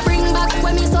 Me no bring back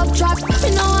when me subtract. Me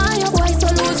no want your boy so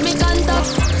lose me contact.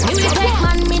 Me take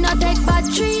man me no take bad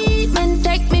treatment.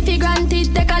 Take me for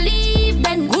granted take a leave.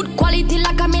 Then good quality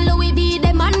like a me Louis V.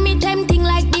 Them man me tempting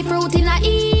like the fruit in a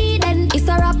Eden. It's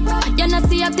a rap. You no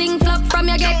see a thing flop from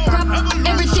you get crap.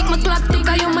 Every chick my clock tick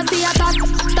you must see a top.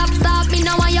 Stop me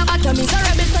now want you back to me. So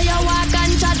rebel so you walk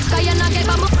and chat. Cause you not get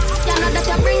by my you know that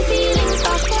you bring feelings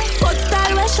back. Cut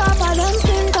style way sharper than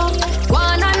splinter.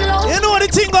 One and low. You know the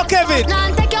thing go Kevin. Now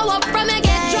take you up from you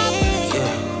get dropped.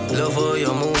 Yeah, love how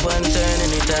you move and turn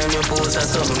anytime you post or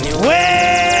something new.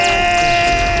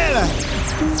 Well,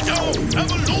 Yo,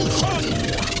 evolution.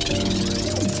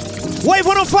 Wave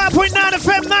 105.9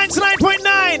 FM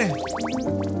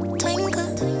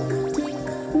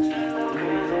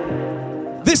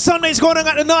 99.9. This Sunday is going on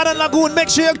at the Northern Lagoon. Make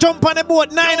sure you jump on the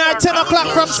boat 9 or 10 o'clock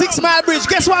from 6 Mile Bridge.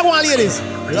 Guess what I want, ladies?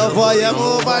 Love how you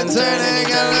move and turn.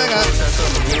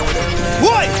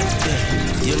 Boy!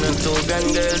 You know two grand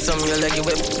girls, some you like it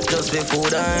whip just with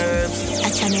food and herbs.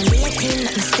 I channel waiting,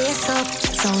 let me stay up.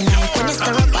 Sound like when you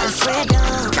stir up Alfredo.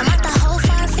 No matter how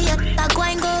far for you, I go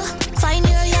and go. Find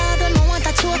your yard, don't know what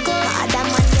to choke. Other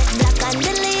man get black and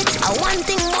delete. I one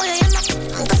thing more, you know,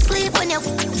 to sleep when you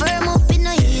firm up in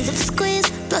the easy to squeeze.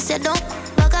 Plus you don't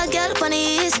bug a girl on the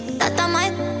east. That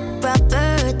my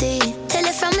property. Tell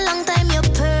you from long time you're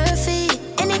perfect.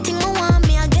 Anything you want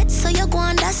me, I get so you go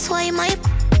on. That's why my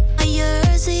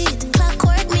years it.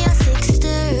 Clockwork me at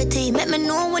 6:30. Make me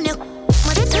know when you're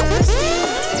thirsty.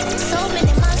 So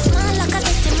many man small like a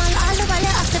decimal. All the while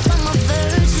you accept I'm a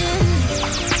virgin.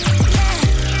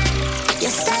 Yeah,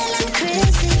 you're silent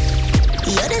crazy.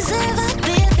 You deserve a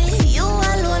baby. You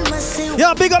alone must say.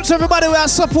 Yo, big up to everybody who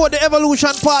has support the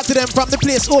Evolution party them from the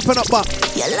place open up back.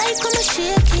 You like when I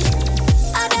shake it.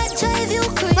 I that drive you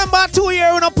crazy. Remember 2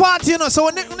 years in a party, you know, so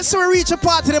when we reach a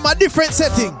party, them a different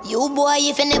setting. You boy,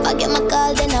 if you never get my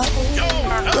call, then you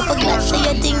forgot say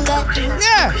you think that.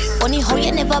 Yeah. Funny how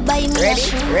you never buy me a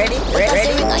shoe. Ready.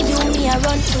 Ring and you me a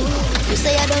run to. You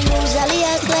say I don't usually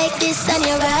act like this and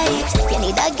you're right. You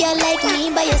need a girl like me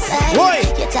by your side. Boy.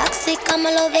 You're toxic, I'm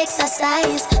a love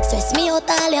exercise. Stress me out,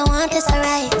 all you want is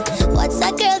alright. What's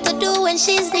a girl to do when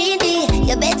she's needy?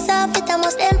 Your bed's off, it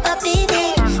almost empathy.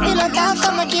 You don't talk,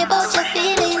 I'ma keep out your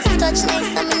feelings. Touch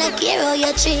nice, I'm in a care how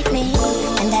you treat me.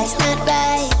 And that's not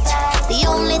right. The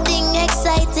only thing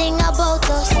exciting about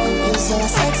us is our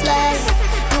sex life.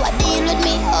 You are the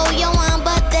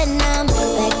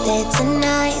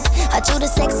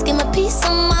peace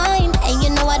of mind. And you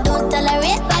know I don't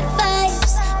tolerate bad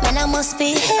vibes. Man, I must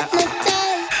be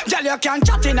hypnotized. Girl, you can't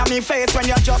chat in me face when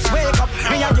you just wake up.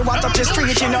 Me and you walk up the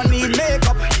street, you don't need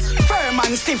makeup. Firm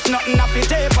and stiff, nothing off the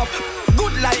tape up.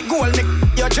 Good like gold, make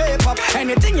you drape up.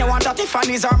 Anything you want at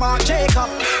Tiffany's or Marc Jacob.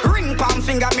 Ring palm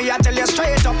finger, me I tell you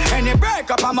straight up. Any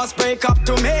breakup, I must break up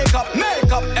to make up.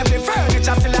 Make up, every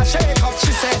furniture still a shake up.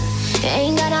 She said,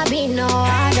 ain't gonna be no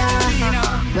other.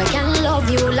 We can love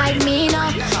you like me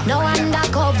now. No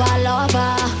undercover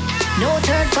lover. No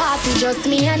third party, just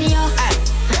me and you.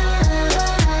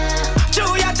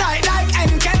 Chew you tight like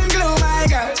and can glue, my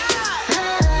girl.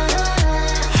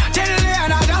 Till the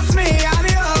end, just me and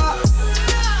you.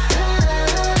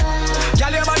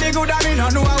 Girl, your body good, I mean, I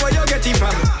know where you get it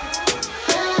from.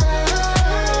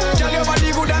 Girl, your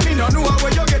body good, I mean, I know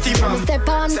where you get it from. Step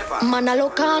on, man, I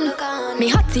look on. Me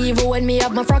hot even when me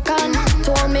have my frock on.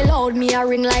 To me loud, me a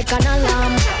ring like an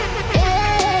alarm.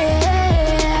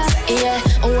 Yeah,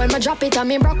 oh, when me drop it and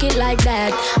me broke it like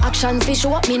that. Action fish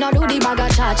up, me no do the bag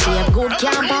of chat shape. Good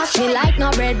can't pass me like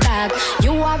no bread bag.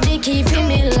 You have the key for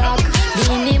me lock.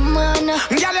 Beanie man.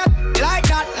 Girl, you like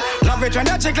that. Love it when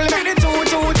you tickle me the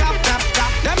two tap tap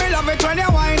tap. Then me love it when you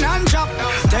whine and chop.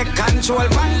 Take control,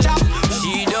 one chop.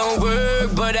 She don't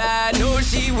work, but I know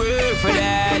she work for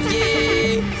that,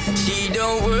 yeah. She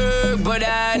don't work, but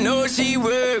I know she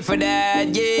work for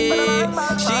that,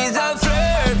 yeah. She's a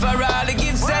flirt for all the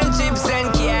gifts and chips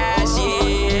and cash,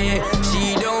 yeah.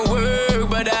 She don't work,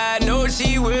 but I know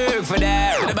she work for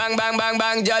that. With a bang, bang, bang,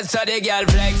 bang, just so the girl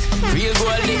flex. Real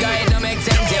gold digger, it don't make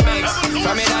sense, you mix.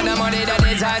 From it on the money, that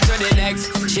is hand to the next.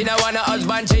 She don't want a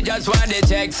husband, she just want the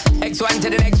checks. X1 to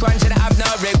the next one, she don't have no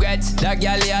regrets. That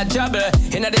girl had trouble.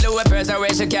 In the lower person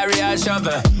where she carry a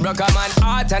shovel. Broke a man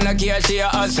heart and no care, she a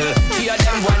hustle. She a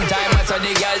them one time, I saw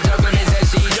the girl juggle. Me say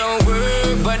she don't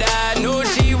work, but I know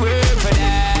she work for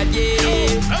that,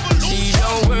 yeah. She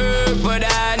don't work, but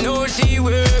I know she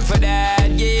work for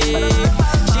that, yeah.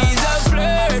 She's a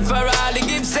flirt for all the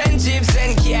gifts and chips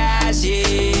and cash,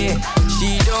 yeah.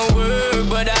 She don't work,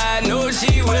 but I know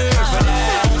she work for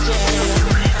that, yeah.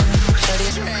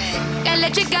 Girl,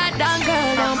 let your guard down,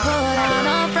 girl, don't put on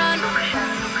up front.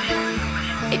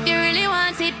 If you really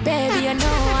want it, baby, you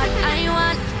know what I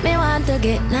want. Me want to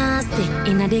get nasty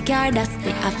inna the car, that's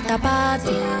the after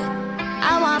party.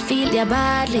 I want feel your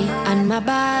body and my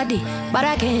body, but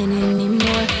I can't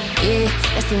anymore. Yeah,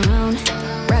 let's go round,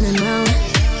 running round,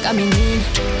 coming in,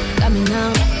 coming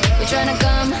out. We tryna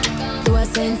come to our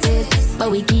senses, but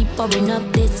we keep pouring up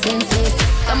this senseless.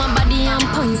 Come on, body on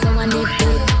point, so I need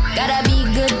it. Gotta be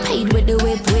good, paid with the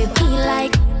whip. He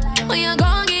like, when you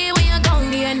gon' get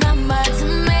your number to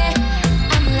me.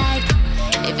 I'm like,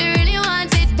 if you really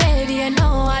want it, baby, you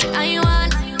know what I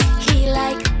want. He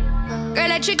like, girl,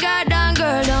 let your guard down,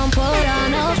 girl, don't put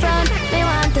on no front. Me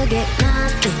want to get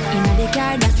nasty inna the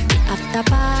car, that's the after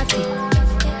party.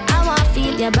 I want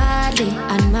feel your body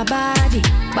and my body,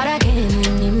 but I can't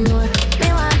anymore. Me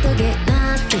want to get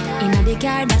nasty inna the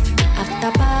car, that's the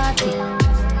after party.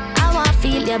 I want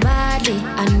feel your body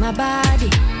and my body,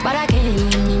 but I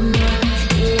can't anymore.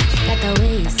 Yeah, got a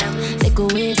waist, take a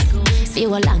waist. See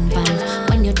what long pan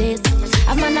when you taste.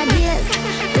 I'm on a gears,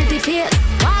 pretty face.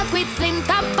 Walk with slim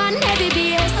top and heavy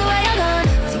bass. So where you gone?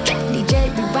 DJ,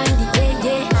 we band the day,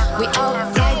 yeah. We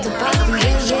outside to party,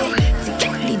 yeah, yeah.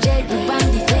 DJ, we band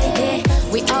the day,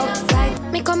 yeah. We outside.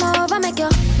 Me come over, make your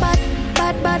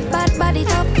bad body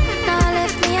top. Now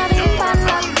left me having pan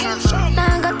lock.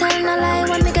 Now I got tell no lie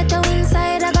when me get you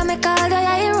inside. I got me call you,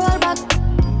 yeah, you roll back.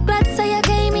 Glad say you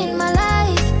came in my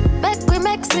life. Bet we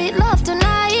make sweet love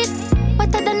tonight.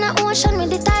 Wetter than the ocean with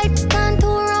the tide. Can't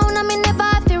turn around, I mean never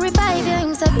have to revive you.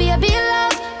 Him say baby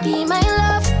love, be my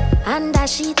love. And that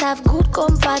sheet have good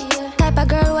comfort. Type of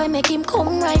girl why make him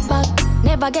come right back.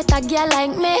 Never get a girl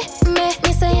like me.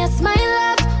 Me say yes my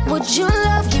love. Would you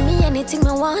love? Give me anything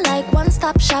I want, like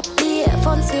one-stop shop. The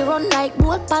funds we run like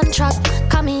boat pan track.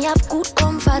 Come me have good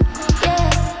comfort,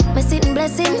 yeah. Me sitting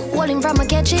blessing, hold him from a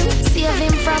catching. Save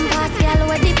him from past girl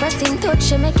where depressing.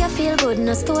 Touch you make you feel good,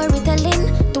 no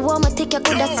storytelling. To warm a tick you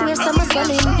coulda swear some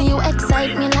swelling. You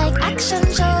excite me like action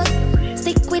shows.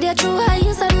 Stick with your true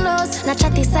highs and lows. Not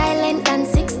chatty silent and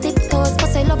 6 tiptoes.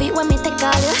 Cause I love it when me take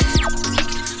all you.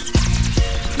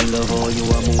 Love how you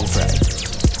a move right.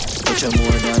 Touch you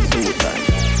more than 2 times.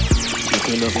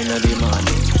 You love inna the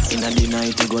morning, inna the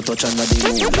night you go touch under the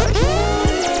moonlight.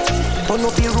 Turn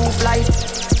up your roof light.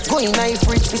 Go in a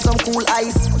fridge for some cool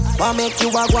ice. Wanna make you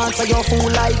a go so you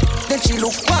full light. Then she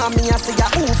look for me and say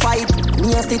who fight.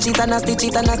 Me a stitch it and a stitch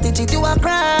it and a stitch it. You a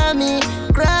Grammy.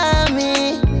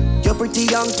 You're pretty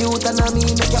young, cute and a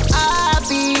me make you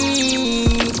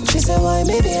happy. She said, why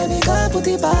maybe I can't put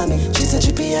it by me. She said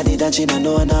she pay the that she don't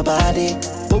know nobody.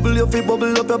 Bubble your feet,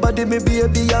 bubble up your body, me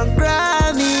baby and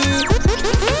Grammy.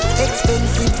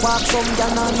 Expensive walk from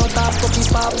Ghana, not half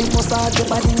touches pop. It massage your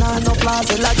body, nah, no flaws.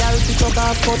 Well, a girl pick up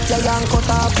half cut your young cut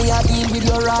off. We a deal with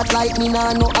your rat like me,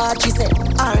 nah, no art. She said,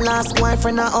 our last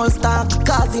boyfriend a all star.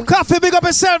 Cause him Coffee, big up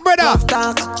yourself, brother. Love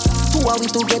talk. Two are we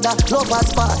together, lovers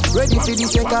spot. Ready for the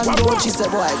second road. She said,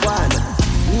 boy, go on.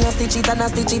 Me a stitch it and a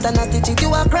stitch it and a stitch it.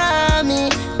 You a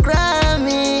Grammy,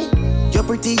 Grammy. You're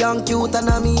pretty young, cute and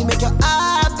a me make you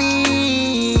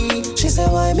happy. She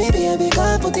said, why maybe I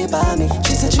can't put it by me.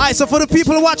 She said, alright, so for the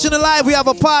people watching the live, we have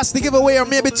a pass to give away or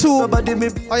maybe two.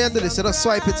 Oh, you do this, you just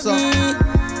swipe it so.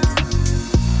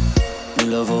 Me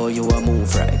love how you a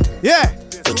move right. Yeah.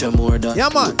 Touch you more than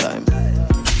man. Time.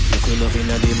 You love in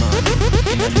a demand.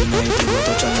 In a night, you go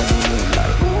touch another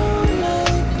moonlight.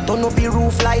 Turn up the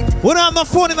roof light. We don't have no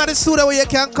phone in the studio where you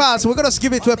can call, so we're going to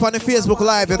give it to up on the Facebook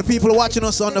Live. And the people watching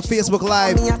us on the Facebook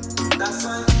Live.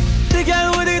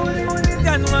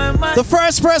 The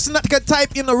first person that can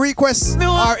type in the request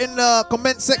or in the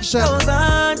comment section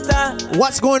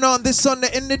what's going on this Sunday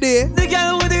in the day,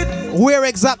 where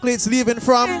exactly it's leaving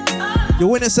from, you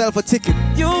win yourself a ticket.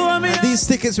 And these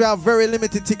tickets, we have very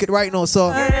limited ticket right now, so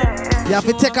you have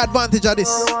to take advantage of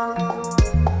this.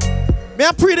 May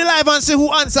I pre the live and see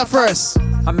who answer first?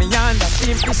 I'm a yonder,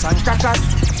 steam fish and crackers.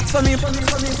 So me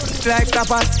like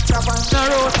tapas, no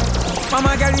road.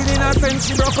 Mama got it in her friend,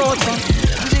 she broke out one.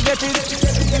 She get it, she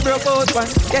broke out one.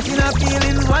 Getting a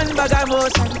feeling, one bag of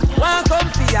motion. One come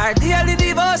for your daily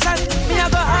devotion. Me a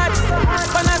go hard,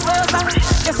 when I closer.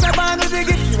 Yes, I born with the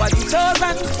gift, you are the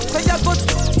chosen. So you good,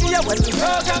 you are the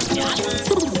program.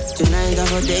 Tonight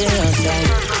I'm a day outside.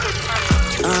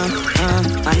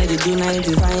 I need to do 9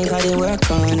 to 5, I did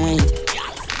work all night.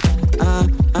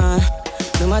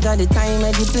 No matter the time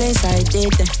and the place I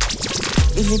did.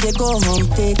 If you dey go home,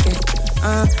 take it.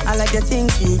 I like the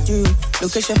things you do.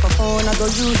 Location for phone, I go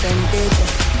use and take it.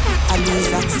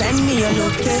 Aliza, send me your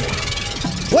location.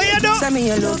 What you do? Send me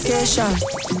your location.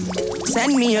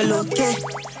 Send me your location.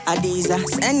 Aliza,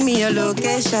 send me your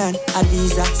location.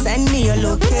 Aliza, send me your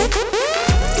location.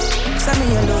 Send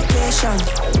me your location.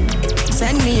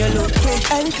 Send me your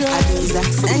location. Aliza,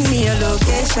 send me your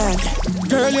location.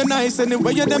 Girl, you're nice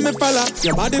anyway, you them me fella.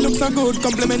 Your body looks so good,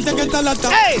 compliment you get a lot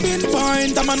of. Hey!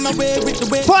 Pinpoint, I'm on my way with the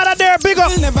way. Father there, big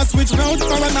up. I'll never switch round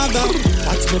for another.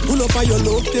 Watch me pull up on your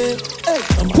location. Hey,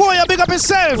 pour your big up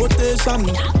yourself. Rotation.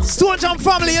 Stone Jump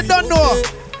family, you don't know.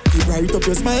 You bright up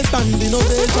your smile, standing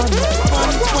ovation.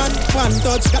 One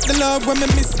touch, got the love when me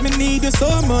miss me, need you so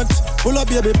much. Pull up,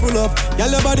 baby, pull up. Girl,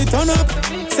 your body turn up.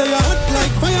 Say you're hot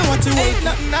like fire, what you want? Ain't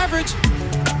nothing average.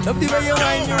 Love the way you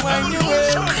whine your way.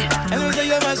 And when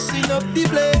you machine up the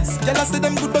place. Girl, I say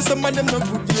them good, but some of them not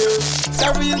good, yeah. It's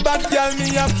a real bad girl, me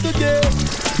have today.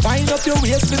 Wind up your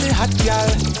waist for me hot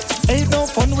girl. Ain't no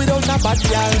fun without a bad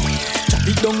girl. Chop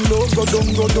it down low, go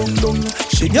down.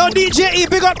 Yo, DJ E,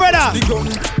 big up, brother.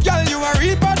 Girl, you a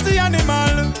real party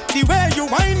animal. The way you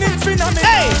whine is phenomenal.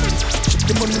 Hey!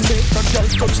 The money make a girl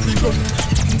touch the gun.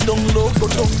 Down low, go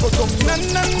down.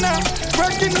 Na.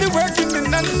 Working the na. Working the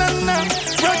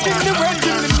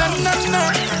na.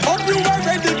 Hope you are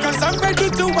ready, cause I'm ready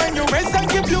to wind your waist and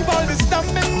give you all the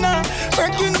stamina.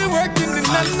 Working the na. Working the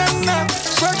na.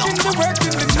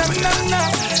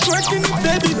 Working it,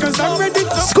 baby, cause I'm ready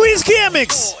to Squeeze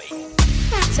K-Mix.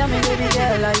 Tell me, baby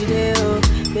girl, how you do?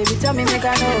 Baby, tell me, make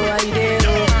I know how you do.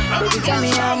 Baby, tell me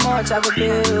how much I go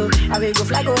pay. I will go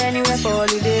fly, go anywhere for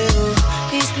holiday.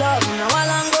 This love, now I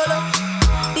long go.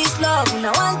 This love,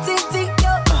 now one thing,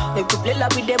 yo. They could play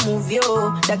like with the movie,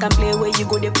 yo. They can play where you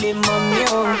go, they play mommy,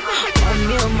 yo.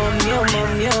 Mommy,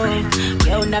 yo.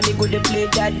 Yo, now me go, they play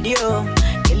daddy, yo.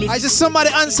 I just somebody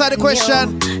answer the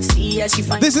question.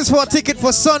 This is for a ticket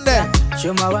for Sunday.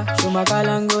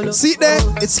 See there,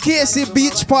 it's KC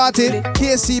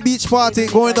Beach Party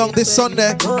going on this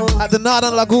Sunday at the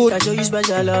Northern Lagoon.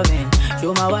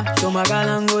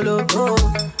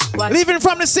 Leaving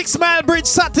from the 6 Mile Bridge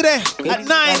Saturday at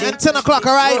 9 and 10 o'clock,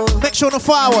 alright? Make sure to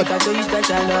forward.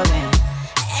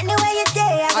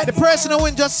 The person who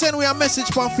win, just send me a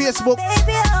message on Facebook.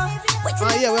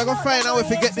 Yeah, we're gonna find out if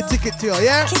we get the ticket to you,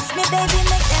 yeah?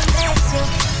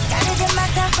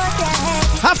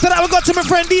 After that, we go to my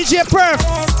friend DJ Perf.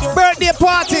 Birthday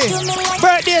party.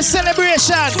 Birthday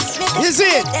celebration. You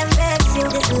see it?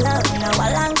 This love, now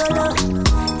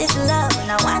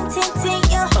one thing,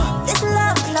 yo. This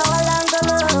love, now a long go.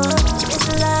 This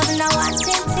love, now one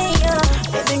thing, yo.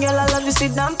 Baby girl, I love you,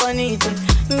 sit down on it.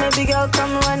 Maybe girl,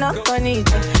 come run up on it.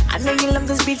 I know you love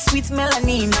this sweet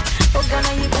melanin. Oh,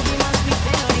 gonna you go be my sweet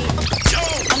melody.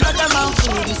 Another man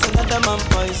food is another man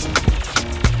poison.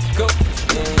 Go,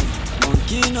 yeah.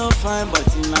 Monkey no fine, but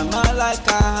in my mind like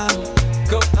I am.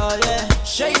 Go, oh yeah.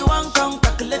 Sure you want come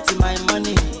calculate my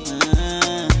money.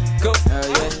 Go, oh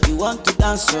yeah. You want to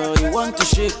dance or you want to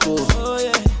shake, oh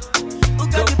yeah. Who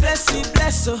got the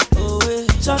bless oh yeah.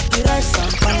 Chop the rice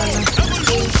and banana.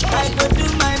 I go do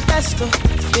my best oh.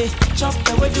 Yeah, chop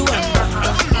the way do and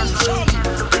banga.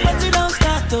 But you don't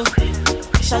start oh.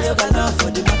 Shall you got love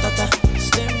for the matata?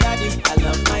 Slim daddy, I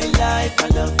love my life, I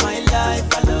love my life,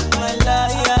 I love my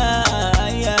life.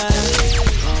 Yeah.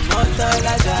 I'm on time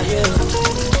like that, yeah.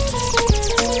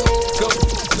 Go.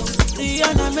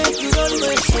 Rihanna make you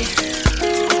always say.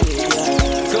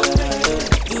 Go.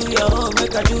 Do your own,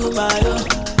 make I do my own.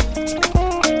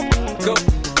 Go.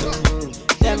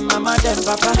 Them mama, them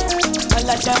papa, I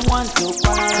let them want to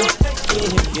quarrel.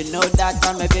 Yeah. You know that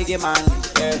I'm a biggie man.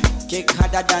 Yeah. Kick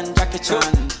harder than Jackie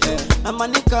Chan. Yeah. My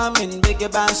money coming, biggie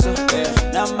band so.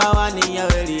 Yeah. Number one in your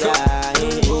area. Yeah.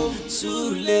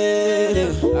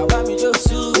 Sule, I want me to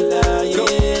Sula.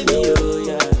 Yeah, me oh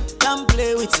yeah. Don't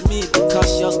play with me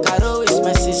because your caro is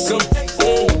my sister.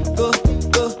 Yeah. Go,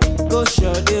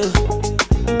 show deal.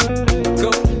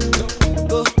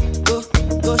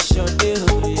 Go, show deal.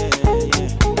 Yeah.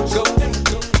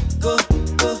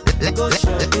 Go,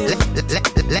 show deal.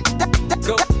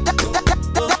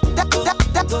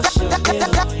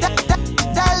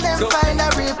 Tell them find a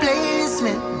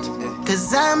replacement.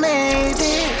 Cause I made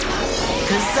it.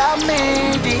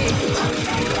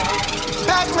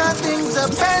 Pack my things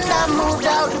up and I moved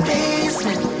out the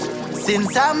basement.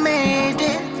 Since I made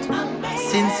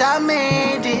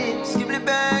it. Skibly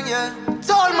bang, yeah.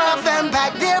 Told my fam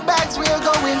pack their bags, we're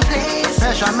going places.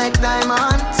 Pressure make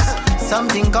diamonds.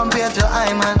 Something compared to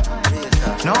Iman.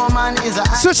 No man is a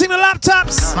switching the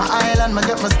laptops. My island, I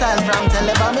get my style from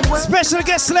Telebam. Special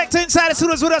guest selector inside the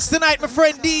studios with us tonight, my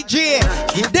friend DJ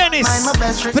Dennis.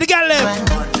 For the gal yeah. Man.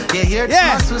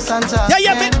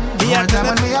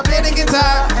 When we are playing the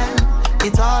guitar,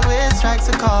 it always strikes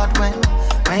a chord when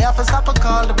I have to stop and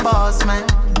call the boss, man.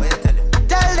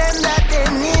 Tell them that they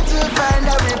need to find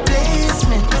a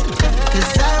replacement.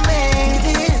 Cause I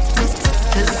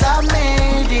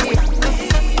made it.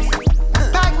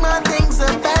 Pack my things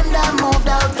up and I moved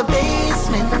out the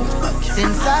basement.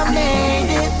 Since I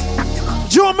made it.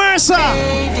 Joe Mercer.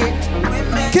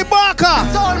 Kibaka.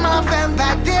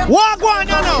 Walk one,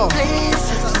 you know.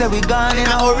 Say we gone in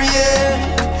a hurry,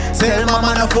 yeah. Tell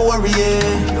mama not to worry,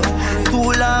 yeah.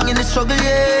 Too long in the struggle,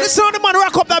 yeah. Listen to the man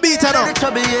rock up the beat, you know.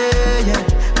 Trouble, yeah.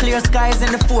 Clear skies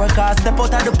in the forecast. Step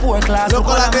out of the poor class. Look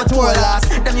like a tour last.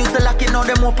 Them used to lock it, now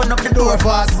them open up the door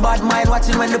fast. Bad mind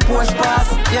watching when the Porsche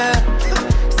pass, yeah.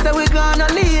 So we gonna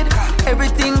lead.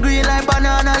 Everything green like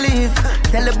banana leaf.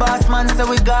 Tell the boss man so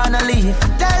we gonna leave.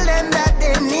 Tell them that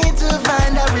they need to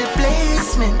find a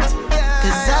replacement.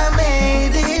 Cause I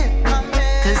made it.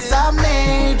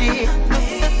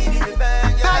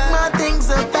 Pack my things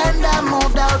up and I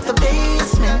moved out the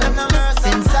basement.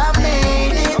 Since I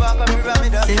made it.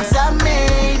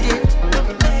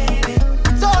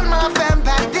 Told my fam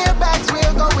pack their bags,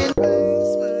 we're going.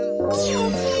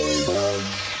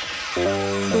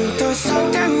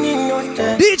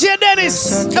 DJ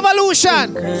Dennis,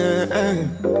 Evolution.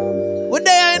 What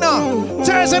day I know?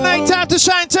 Thursday night, time to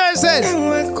shine Thursdays.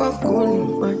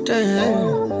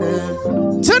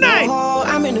 Tonight. Oh,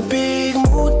 I'm in a big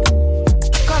mood.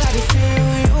 Call I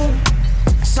feel you.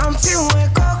 Something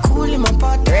wake up cool in my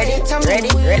body. Ready. I'm in a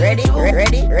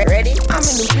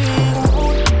big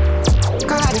mood.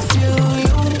 Call I feel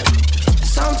you.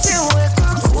 Something wake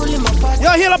up cool in my body. Yo,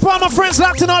 heal up all my friends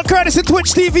locked in all Curtis and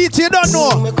Twitch TV till you don't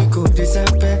know. Make we go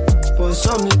disappear. Pour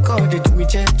some liquor, they do me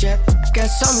jet. Get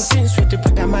something sweet to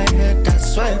put on my head,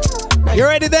 that's why. You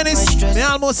ready, Dennis? Me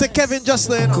almost said Kevin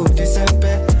Jocelyn. Go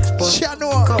disappear.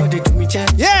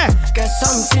 Yeah. Get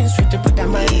something sweet to put on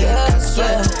my head, that's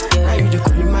why. Now you the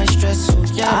cool in my stress, so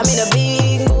yeah. I'm in a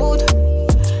big mood.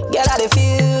 Girl, I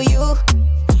feel you.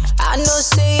 I know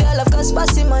say I love cause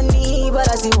passing money, but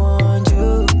I still want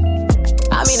you.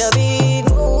 I'm in a big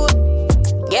mood.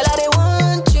 Girl, I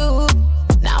want you.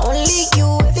 Not only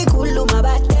you, if you cool on my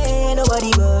bad day,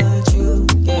 nobody but you.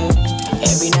 Yeah.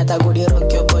 Every night I go to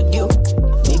rock your body.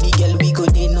 Baby girl, we go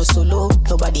there no solo.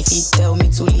 Nobody fit tell me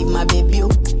to leave my baby.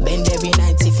 Bend every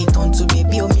night if it on to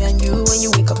baby. Me and you, when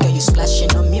you wake up, girl, you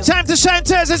splashing on me. Time to shine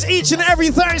Thursdays each and every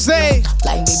Thursday.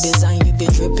 Like the design, you be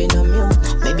dripping on me.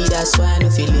 Maybe that's why I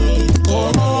don't feel it.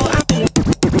 Yeah.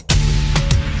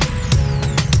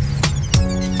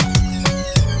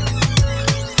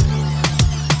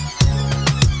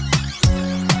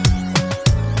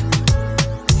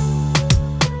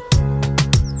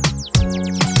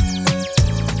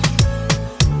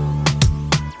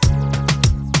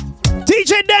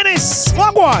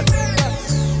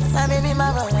 My baby,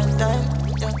 my Valentine.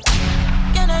 Yeah.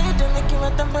 Can I you to make you a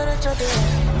temperature there?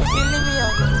 If you leave me a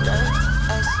good time,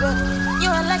 I swear. You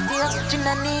are like the oxygen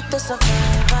I need to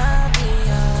survive. I'll be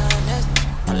honest.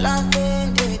 All I've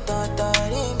been doing,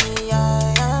 in me, I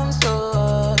am so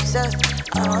obsessed.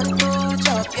 I want to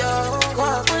chop your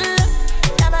walk.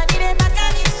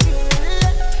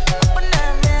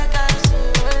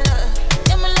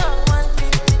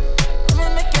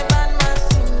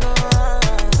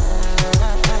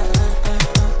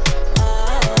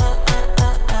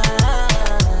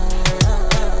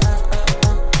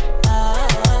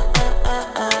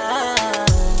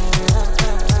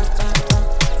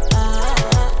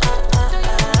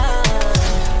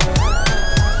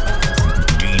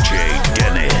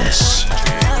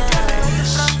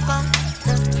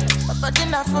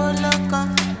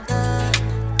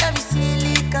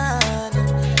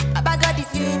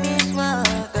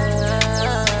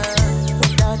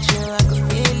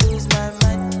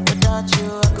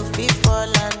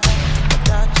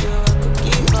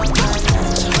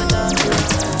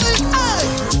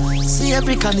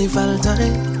 Every carnival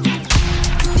time,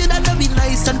 you know be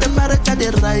nice and the temperature they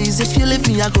rise. If you leave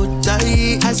me, I go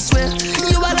die. I swear,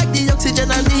 you are like the oxygen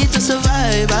I need to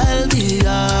survive. I'll be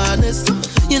honest,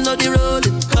 you know the road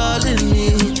is calling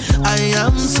me. I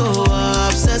am so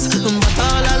obsessed, but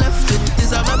all I left with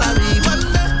is a memory.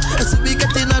 Monday, as we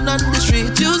getting on the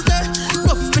street. Tuesday,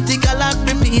 rough pretty girl and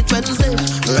repeat. Wednesday,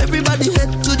 everybody head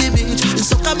to the beach.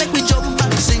 So come make me jump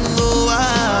and sing. Oh,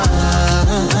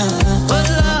 oh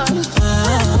Lord.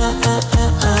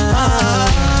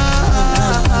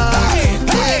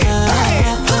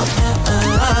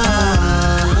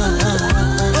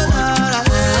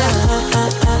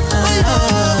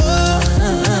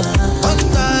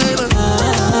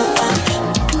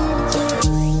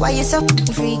 Why you so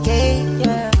freaky?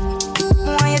 Yeah.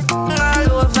 Why you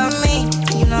all over me?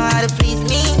 You know how to please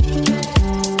me.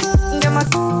 Get my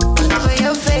over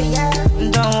your face.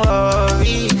 Don't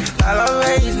worry, I'll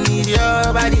always need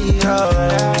your body. Oh,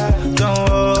 don't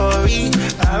worry,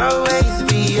 I'll always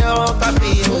be your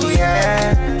puppy. Oh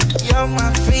yeah, you're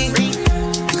my freak.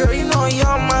 Girl, you know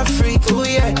you're my freak. Oh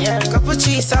yeah, couple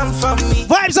cheese and for me.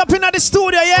 Vibes up in the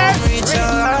studio, yeah?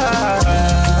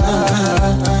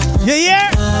 Yeah, yeah?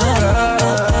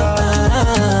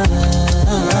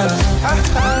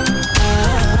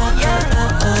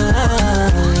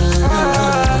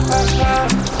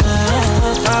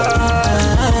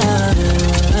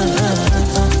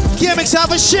 Gimmicks,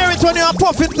 have a share it when you're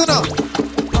puffing to know.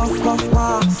 Puff, puff,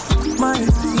 puff, my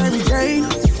Mary Jane.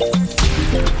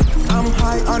 I'm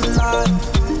high on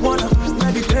life, wanna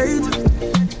meditate.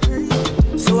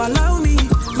 So allow me,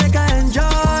 make I enjoy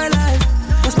life.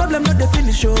 Cause problem not the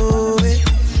finish, oh.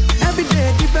 Every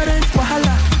day different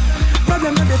wahala.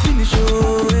 Problem not the finish,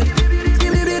 oh.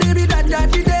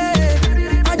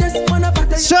 I just wanna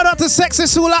party. Shout out to Sexy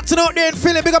Soul acting out there in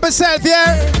Philly. Big up yourself,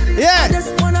 yeah? Yeah. I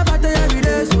just wanna party every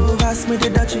day, so pass me the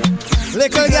dutchie.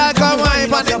 Little girl, come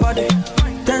on, your body.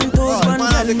 10 toes, one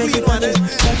girl, make it touch it.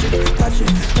 Touch it, touch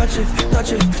it,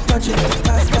 touch it, touch it,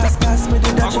 touch it. Pass me the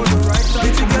dutchie.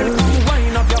 Little girl, come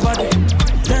wind up your body.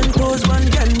 10 toes, one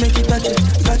girl, make it touch it.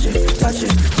 Touch it, touch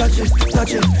it, touch it,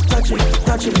 touch it, touch it,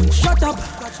 touch it. Shut up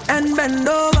and bend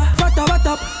over. Shut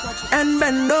up and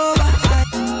bend over.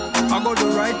 I got the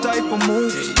right type of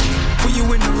move. Put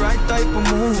you in the right type of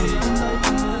mood.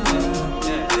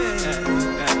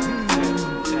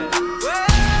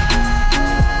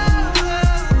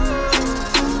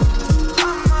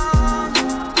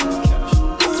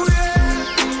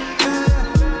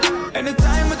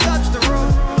 Anytime I touch the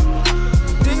road,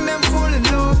 think them full in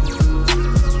love.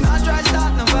 Not try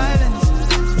start no violence.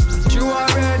 You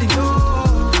already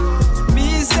know.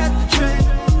 Me set the trend.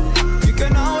 You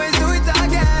can always do it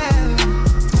again.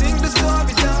 Think the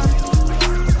story done.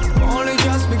 Only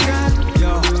just began.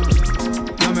 Yo,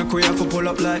 now make we have to pull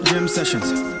up like gym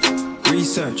sessions.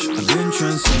 Research, I've been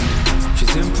transcending.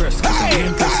 She's impressed, cause I'm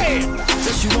impressive.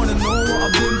 Says she wanna know what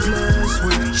I've been blessed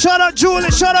with. Shout out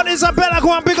Julie, shout out Isabella,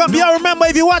 go and big up. Y'all remember,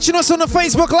 if you're watching us on the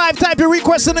Facebook Live, type your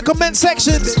request in the comment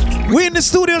sections. We in the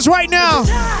studios right now.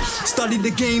 Studied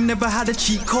the game, never had a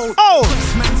cheat code. Oh!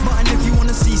 Man's mind if you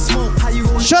wanna see smoke. How you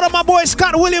gonna shout out my boy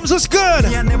Scott Williams, what's good?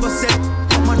 I never said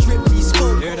my drip he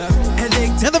spoke.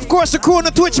 Headache. And of course the crew on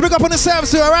the Twitch, big up on the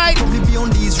service too, alright? Probably be on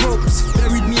these ropes.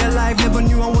 Buried me alive, never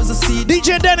knew I was a seed.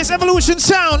 DJ Dennis, Evolution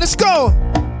Sound, let's go!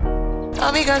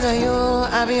 All because of you,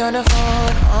 I be on the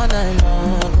phone all night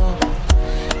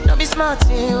long. Don't be smart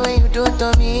when you do it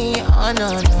to me. Oh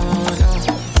no, no,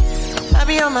 no. I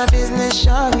be on my business,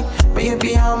 shawty, but you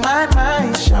be on my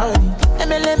mind, shawty.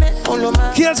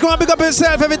 Kids gonna pick up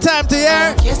himself every time to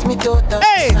hear. Kiss me to the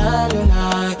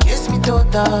cellular, kiss me to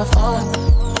the phone.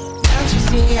 Can't you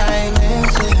see I'm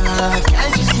into love?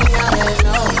 Can't you see I'm in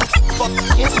love?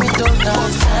 Kiss me to the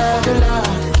cellular,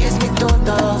 kiss me to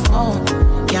the phone.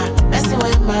 Yeah, messing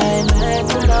with my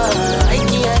medulla. I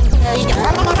can't.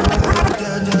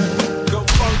 Go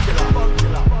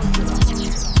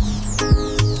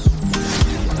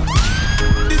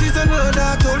This is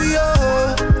another Tolio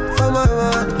for my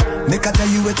man. Make I tell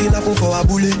you waiting happen for a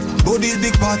bullet. Body's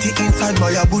big party inside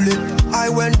my bullet. I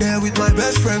went there with my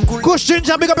best friend. Kush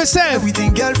Ginger, big up yourself.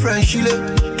 Everything girlfriend Chile.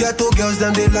 Ghetto girls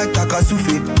them they like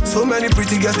Takasufi. So many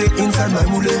pretty girls they inside my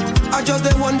mule. I just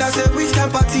the one that say which can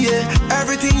party.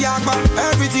 Everything yakba,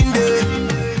 everything there.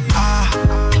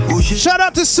 Shout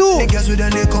out to Sue. Big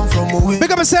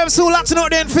up yourself, Sue. Lots out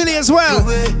there in Philly as well.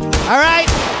 Alright?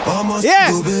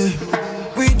 Yeah.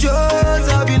 We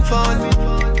just having fun.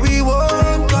 We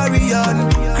won't carry on.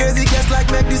 Crazy girls like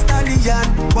make this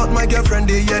stallion. But my girlfriend,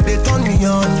 they turn me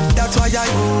on. That's why I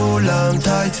hold on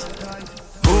tight.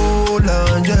 Hold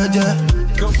on, jaja.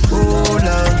 Hold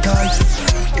on tight.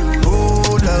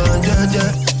 Hold on,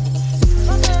 jaja.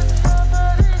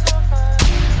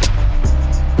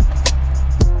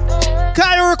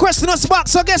 Kaya requesting us back,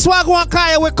 so guess what? Go on,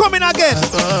 Kaya, we're coming again.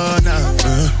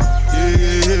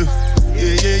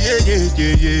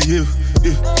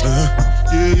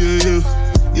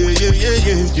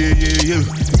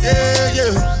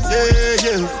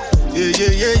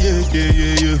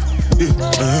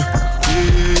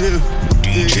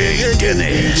 DJ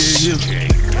Guinness.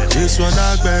 This one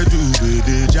I better do with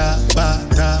the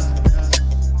jabata.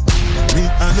 Me, I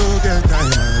no get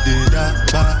time, I did that.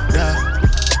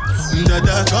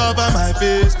 Dada cover my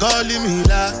face, calling me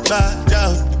la bada.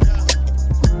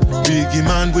 Biggie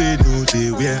man, we know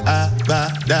they wear a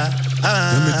bada.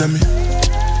 Tell me,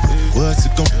 what's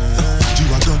it gon'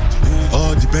 G-Wagon,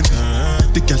 all depend.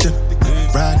 Take your time,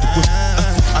 ride the whip.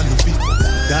 I know feet,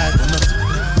 die for nothing.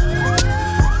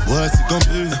 What's it gon'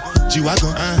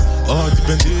 G-Wagon, all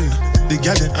depend. Take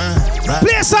your time, ride.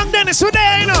 Play a song, Dennis, we're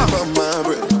there, you know.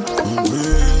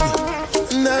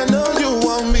 And I know you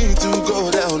want me to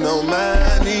go down on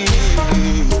my knees.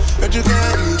 But you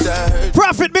can't eat that.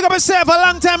 Prophet, big up yourself. A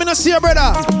long time I don't see your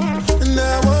brother. And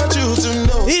I want you to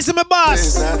know he's my boss.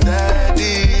 It's not that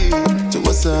deep. So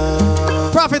what's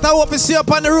up? Prophet, I hope to see you up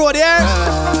on the road, yeah?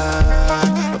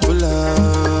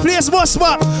 Place bus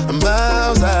back. I'm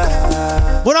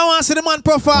outside. But I want to see the man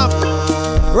perform.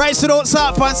 Right without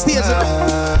salt on stage.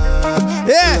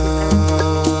 Yeah.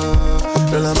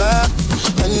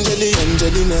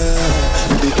 Angelina,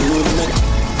 they do it.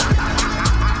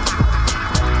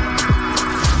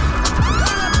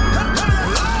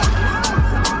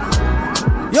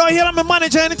 Yo, here I'm my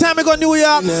manager anytime I go to New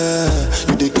York.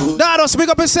 Dado, speak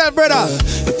up yourself, brother.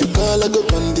 If you call, I go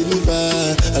and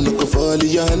deliver. I no go fall in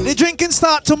your hand. The drinking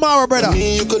start tomorrow, brother.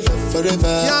 Me, you could love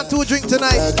forever. You want to drink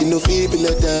tonight? Like no feeble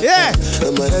like that. Yeah.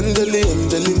 I'm a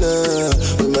Angelina.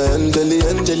 I'm a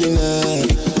Angelina.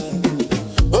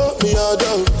 Oh, me all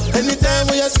down. Anytime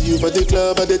when I see you for the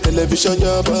club or the television,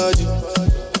 your body.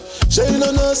 Sure you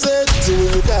know no safety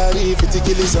when you carry 50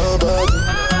 kilos somebody.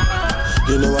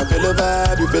 You know I feel a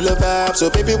vibe, you feel a vibe, so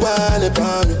baby whine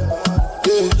upon me.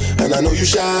 Yeah, and I know you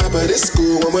shy, but it's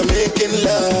cool when we're making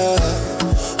love.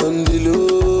 On the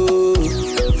low,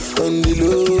 on the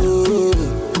low,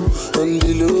 on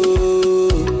the low,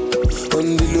 on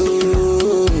the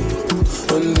low,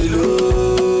 on the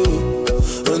low,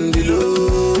 on the low,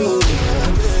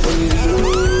 on the low,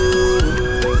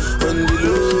 on the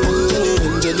low.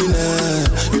 Angelina,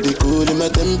 you the cool in my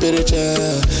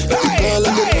temperature. If you call,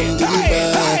 I go come deliver.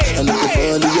 I know you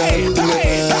fall in your hand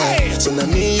never. So now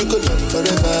me you could love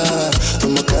forever.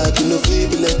 I'm a cocky no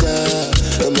feeble like that.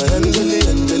 I'm a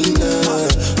Angelina.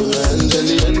 I'm a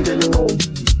Angelina.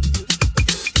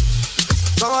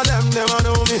 Some of them never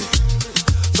know me.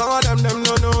 Some of them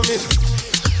don't know me.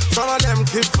 Some of them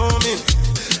keep for me.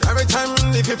 Every time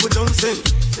the people don't sing.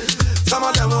 Some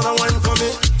of them wanna wine for me.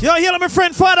 Yo, here my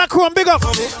friend Father Crew, big up.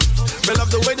 For me. I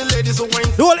love the way the ladies are wine.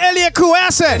 The whole Elliot crew, I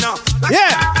said.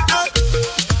 Yeah.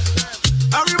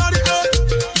 Everybody good.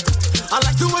 I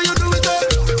like the way you do it.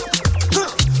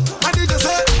 I did just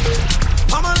say,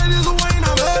 I'm a ladies are wine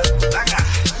away.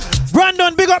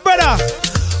 Brandon, big up, brother.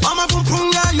 I'm a boom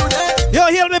boom guy, you there. Yo,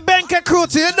 here me Benke crew,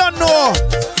 so you don't know.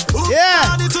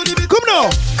 Yeah. Come now.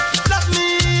 Love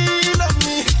me,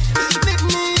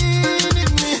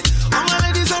 need me. I'm a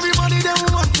ladies, everybody they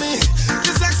want me.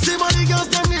 The sexy body girls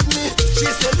they need me. She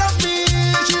say love me,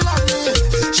 she love me.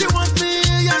 She want me,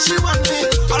 yeah she want me.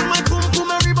 All my boom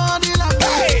boom everybody love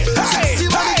me. Sexy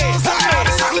body girls they love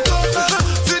me.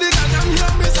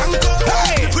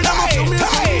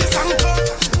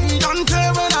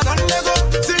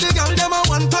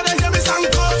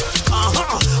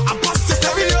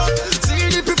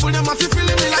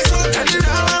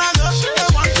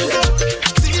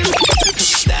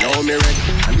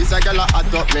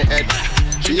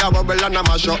 She a bubble and a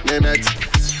mash up me met.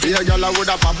 Be a girl I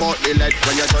woulda pop out the leg.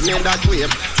 When you turn in that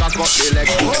wave, cock up the leg.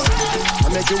 I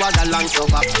make you a galang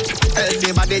sofa.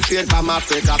 Healthy body straight from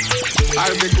Africa.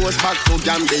 Ivory Coast back to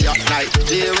Gambia.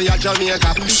 Nigeria,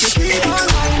 Jamaica. Keep on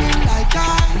whining like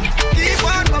that. Keep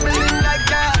on bubbling like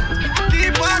that.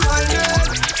 Keep on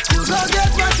whining. You go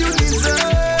get what you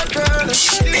deserve, girl.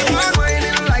 Keep on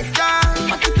whining like that.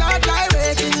 But you can't lie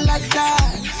waiting like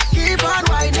that. Keep on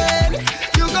whining.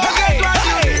 You go get what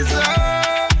you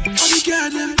deserve. All the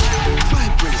girls them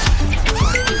vibrate,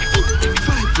 vibrate,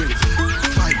 vibrate,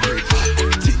 vibrate.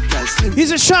 Thick girls slim.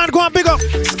 He's a Sean, go on, big up.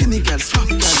 Skinny girls, fat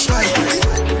girls, vibrate,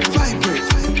 vibrate,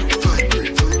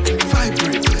 vibrate,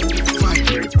 vibrate,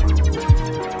 vibrate.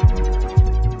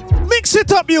 Mix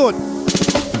it up, you.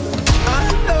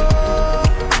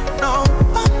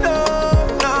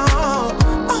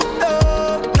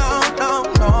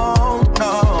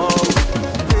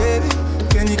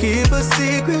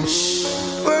 Secret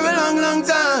for a long, long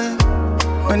time.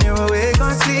 When you're awake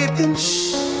or sleeping,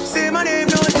 say my name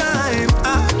no time.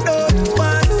 I don't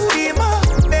want to be my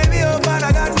baby, oh but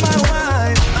I got my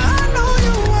wife. I know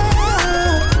you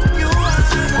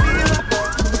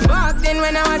want. Back then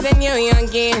when I was a new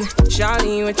youngin',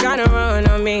 Charlie, you were trying to run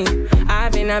on me.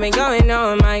 I've been going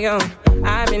on my own.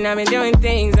 I've been doing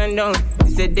things unknown.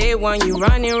 It's the day one, you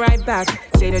running right back.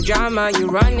 Say the drama, you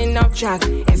running off track.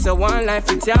 It's a one life,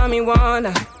 you tell me one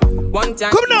life. One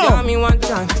time, you tell me one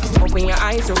time. Open your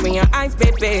eyes,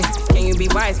 baby. Can you be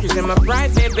wise, cause I'm a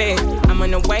bride, baby. I'm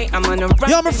on the way, I'm on the run.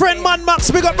 Yo, my friend Man Max,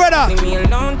 big up, brother. Leave me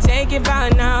alone, take it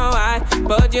back now. I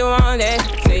put you on it.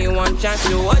 Say you want chance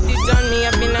to what it on me.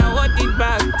 I've been out, what it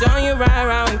back. Turn you right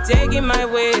around, take it my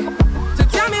way. So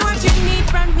tell me what you need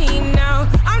from me now.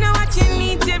 I know what you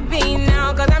need to be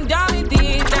now, cause I'm done with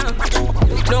it now.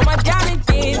 No more damn it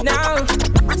is now.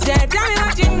 Say, tell me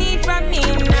what you need from me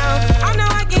now. I know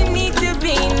what you need to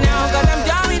be now, cause I'm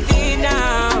done with it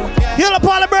now. Yell up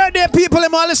all the birthday people in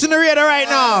my listening to radio right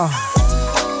now.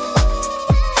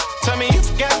 Tell me if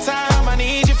you got time, I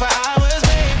need you for hours,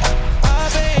 babe. Oh,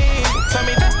 babe. Tell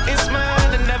me that it's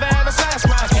mine and never ever slice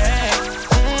my cake.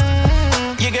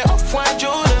 You get off-white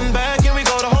Jordan back and we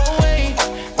go the whole way.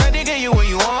 Ready to get you where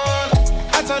you want.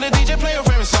 I told the DJ play your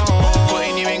favorite song.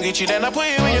 Putting you in Gucci, then I put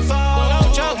you in your phone.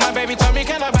 Don't joke, my baby, tell me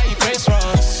can I buy you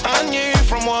Christmas? I knew you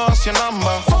from what's your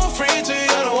number. For free to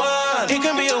you're the one. It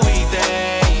can be a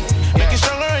weekday. Make it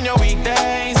stronger in your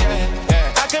weekdays,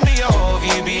 yeah. I can be your whole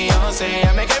view, Beyonce.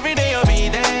 I make every day your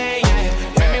B-day, yeah.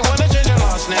 Make me wanna change your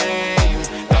last name.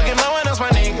 Don't give no one else my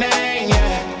nickname,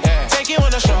 yeah. Take you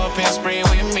on a shopping spree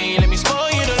with me. Let me spoil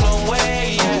you the long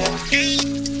way, yeah.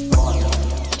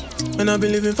 And I've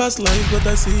been living fast life, but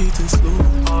I see it in slow.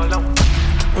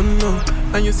 Oh no,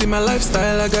 and you see my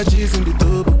lifestyle, I got G's in the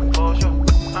double.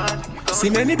 See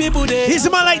many people there. He's a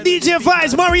man like DJ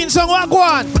Vibes, Marine song, what go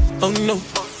on? Oh no,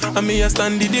 and me a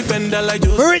stand the defender like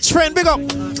Joseph. My rich friend, big up.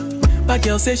 But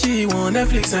girl say she want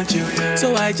Netflix and chill,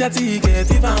 so I chatty get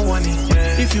even one it.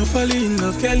 If you fall in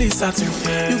love, Kelly satin.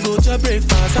 You go to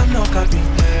breakfast, I'm not capping.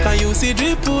 Can you see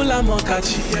dripple, I'm not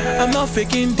catching. I'm not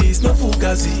faking this, no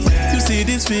fugazi. You see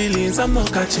these feelings, I'm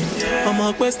not catching. I'm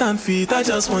a quest and feet, I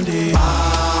just want it.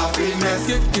 Happiness.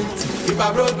 If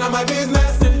I broke, now my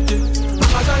business.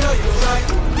 I'ma show you right.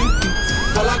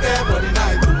 All I care for the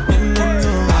night.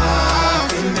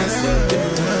 Happiness.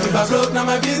 If I broke, now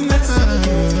my business.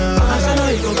 I'ma show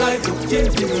you right.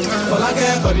 All I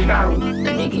care for the night.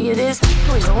 Let me give you this,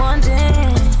 what you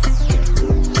wanting.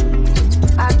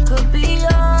 I could be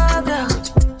your girl,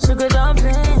 sugar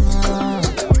dumpling.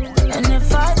 And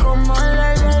if I come on,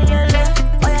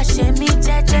 oh yeah, shake me,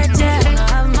 cha cha cha. Wanna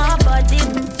have my body,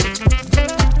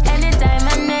 anytime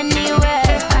and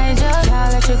anywhere. I just can't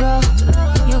let you go,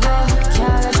 you go,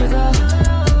 can't let you go.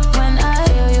 When I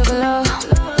feel you below,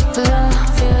 below,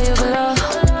 feel you below,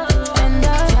 and I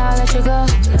can't let you go,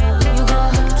 you go,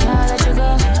 can't let you go.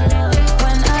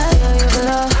 When I feel you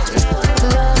below,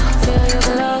 below, feel you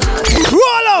below.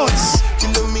 Roll out!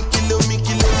 Kilo me, kilo me,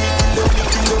 kilo me, kilo me,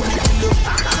 kilo me, kilo me.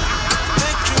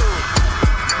 Thank you.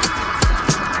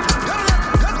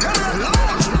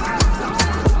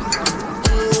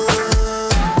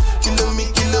 Kilo me,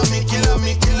 kilo me, kilo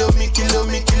me, kilo me, kilo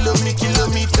me, kilo me,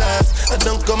 kilometers. I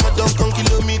don't come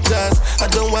kilometers. I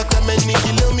don't walk that many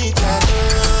kilometers.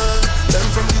 Learn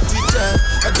from the teacher.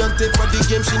 I don't take for the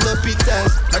game, she no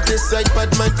pitas. I decide bad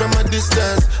mind from a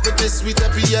distance. But this sweet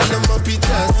happy, I no more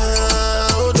pitas.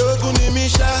 Oh, Doguni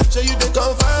Misha, show you the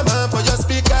confirm for your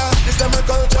speaker. This time I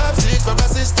call traffic for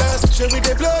assistance. Show me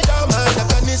they blow your mind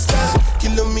like a Niska.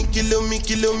 Kilo me, kilo me,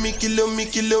 kilo me, kilo me,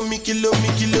 kilo me, kilo me,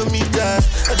 kilometers.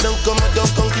 I don't come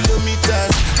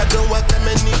kilometers. I don't walk that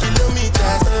many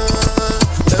kilometers.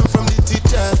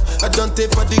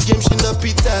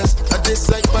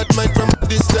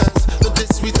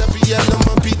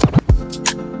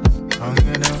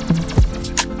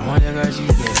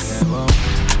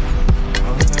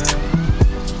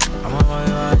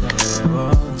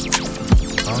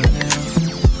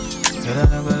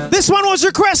 was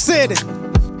requested.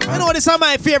 You know this is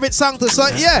my favorite song to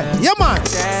sing. Yeah, man.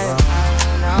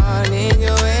 I need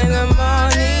you in the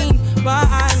morning, but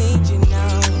I need you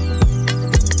now.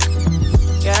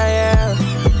 Yeah.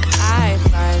 I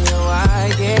find you,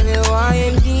 I give you all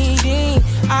you need.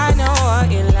 I know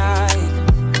what you like.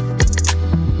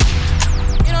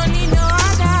 You don't need no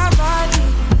other body.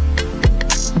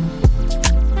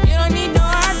 You don't need no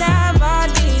other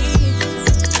body.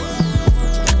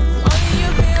 Only you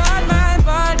feel on my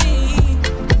body.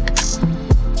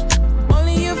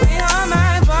 Only you feel on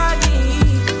my body.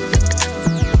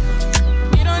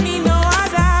 You don't need no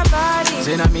other body.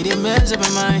 Say now me the mess up my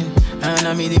mind, and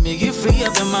I me the make you free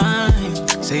up your mind.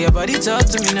 Say your body talk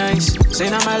to me nice. Say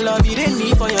now my love you didn't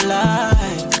need for your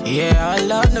life. Yeah, our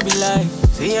love no be lie.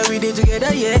 Say yeah we did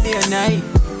together, yeah, day and night.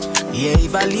 Yeah,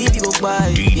 if I leave you go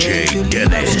by. DJ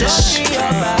Dennis.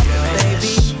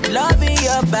 Loving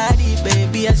your body,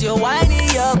 baby, as you're whining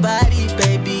your body,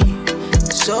 baby.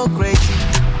 So crazy.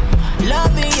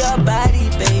 Loving your body,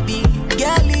 baby.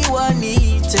 Girl, you want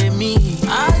need to me.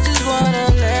 I just wanna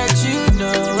let you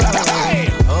know.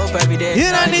 Hope every day.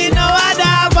 You don't need no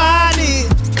other body.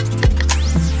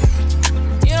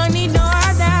 You don't need no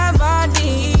other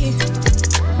body.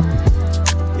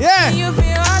 Yeah. You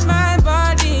feel on my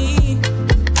body.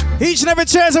 Each and every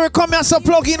Thursday we come here, so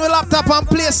plug in with laptop and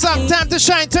play a song. Time to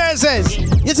shine Thursdays.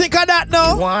 You think of that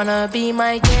now? Wanna be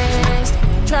my guest?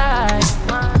 Try.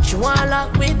 She wanna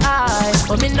lock with eyes,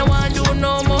 but me no wanna do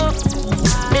no more.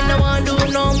 Me no wanna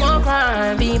do no more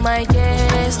crime. Be my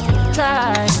guest.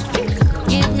 Try.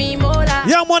 Give me more life.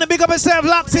 Young wanna big up yourself,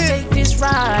 locked in. Take this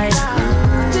ride.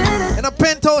 In a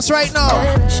penthouse right now.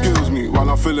 Excuse me while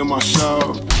I'm filling my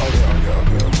show.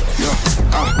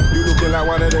 You looking like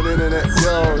one of the internet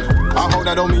girls. I hope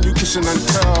that don't mean you kissing and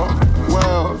tell.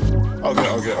 Well,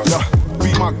 okay.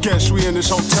 Be my guest, we in this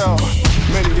hotel.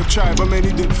 Many have tried, but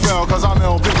many didn't fail. Cause I'm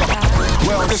El Bigger.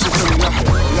 Well, listen to me,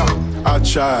 yeah. I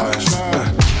tried.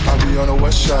 I'll be on the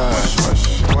west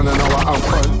side. Wanna know why I'm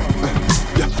from?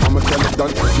 Yeah, I'ma tell it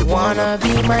done. If you wanna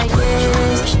be my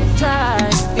guest, try.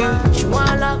 She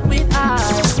wanna lock with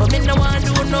eyes, but me no wanna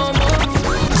do no more.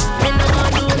 Me no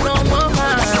wanna do no more.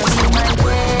 Be my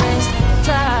guest,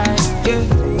 try.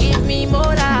 Give me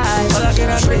more life. All I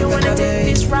can show you wanna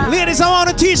take this ride. Ladies, I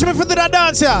wanna teach me for the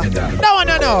dance here. That one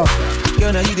I know.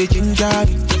 You know you the ginger.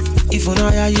 If you know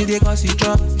how you the cause you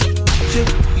drop.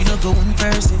 You know go one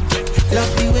person.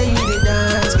 Love the way you the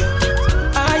dance, girl.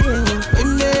 I am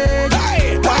made.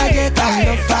 Why get kind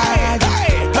of fire?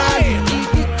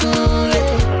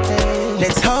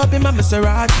 Let's hop in my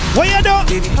Maserati. What you do?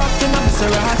 Baby, hop in my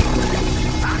Maserati.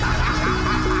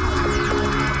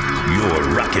 You're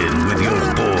rocking with your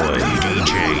boy,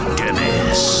 DJ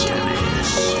Dennis.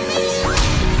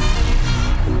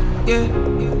 Yeah.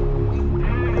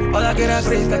 All I get a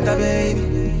grace, got the baby.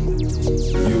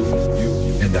 You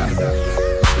and I.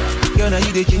 You know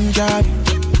you the ginger.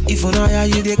 If you know how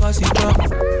you the cause you drop.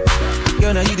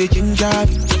 You know you the ginger.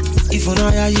 If you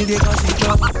know how you the cause you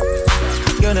drop.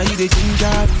 You know you the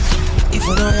ginger. If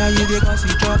you know how you the cause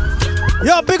you drop.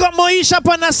 Yo, big up Moisha up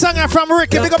on that song from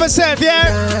Ricky. Big up yourself,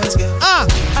 yeah?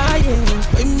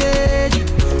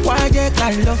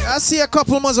 I see a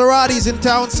couple Maseratis in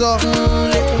town, so.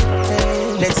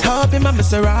 Let's hop in my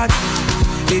Maserati.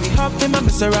 Baby, hop in my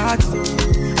Maserati.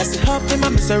 I said hop in my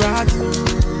Maserati.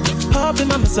 Hop in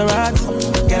my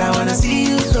Maserati. Girl, I wanna see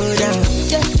you go down.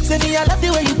 Yeah, say me I love the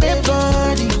way you bend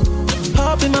body.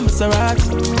 Hop in my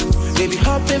Maserati. Baby,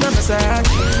 hop in my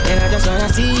Maserati. And I just wanna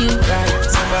see you ride.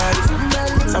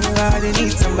 Somebody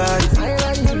needs somebody.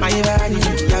 My body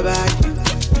needs your body.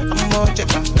 I'm gonna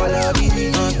check out all of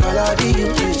you.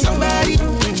 Somebody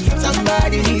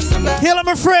needs somebody. Hello,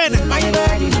 my friend. My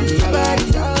body needs your body.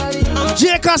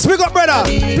 Jacobs, big up, brother.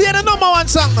 Play the number one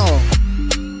song now.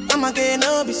 I'm again,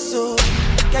 no be so.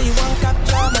 Yeah, you won't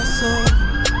capture my soul.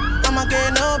 I'm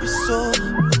again, no be so.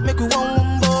 Make you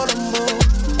one more.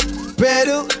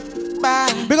 Peru.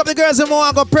 Big up the girls in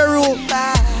Moago, Peru.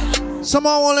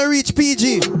 Someone wanna reach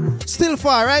PG. Still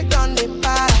far, right? I'm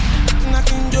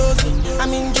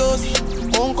in Josie.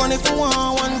 Won't call if you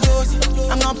want one Josie.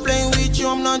 I'm not playing with you,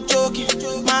 I'm not joking.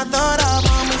 My thought of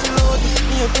mom is loaded.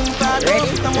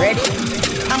 Ready?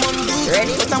 I'm on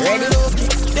duty, but I'm on low.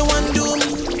 They want do me.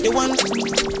 They want do me.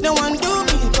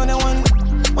 When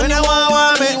they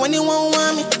want me. When you won't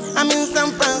want me. I'm in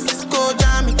San Francisco,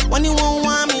 Jammy. When you won't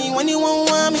want me.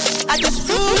 I just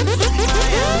flew to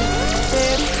Miami.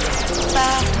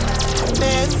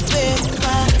 Baby,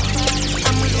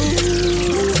 I'm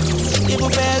loose. People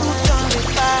beg who done me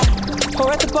back.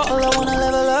 Pour at the bottle, I wanna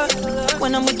level up.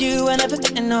 When I'm with you, I never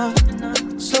get enough.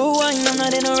 Slow wine, I'm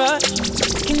not in a rush.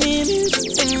 Taking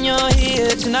in your here.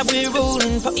 Tonight we're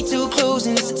rolling, party till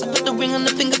closing. Since I put the ring on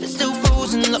the finger, it's still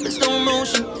frozen. Love in slow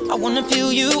motion. I wanna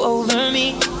feel you over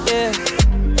me, yeah.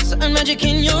 Certain magic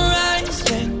in your eyes,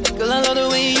 yeah. Girl, I love the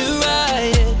way you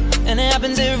ride it, and it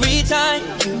happens every time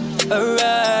you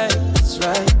arrive. That's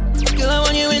right. Girl, I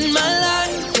want you in my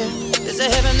life, yeah. There's a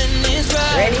heaven and it's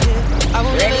right. Yeah. I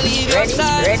won't ever leave your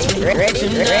side.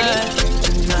 Tonight.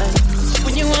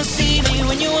 When you want to see me,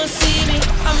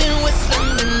 I'm in West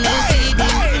London, no CD.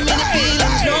 Give me the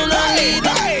feelings, no, not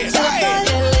leaving. So I fly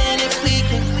LA next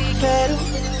weekend. Pedal,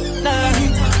 nah.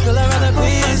 Girl, I'd rather go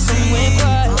find somewhere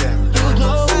quiet. You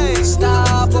know,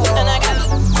 stop, and I got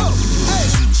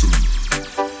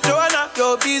Joanna,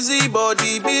 your busy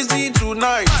body, busy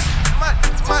tonight.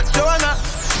 Joanna,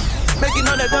 making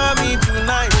all the dummy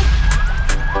tonight.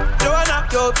 Joanna,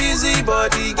 your busy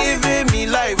body, giving me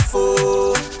life,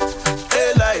 oh.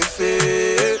 Hey, life,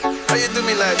 hey. How you do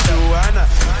me like Joanna?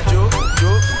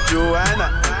 Joanna.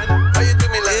 How you do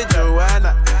me like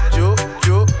Joanna?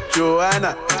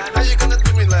 Joanna. How you gonna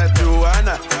do me like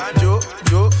Joanna?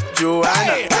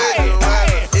 Joanna.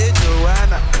 Hey,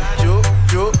 Joanna.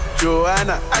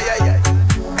 Joanna. Ay, ay, ay.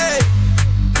 Hey,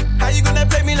 how you gonna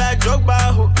play me like Drogba?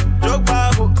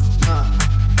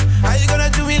 How you gonna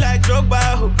do me like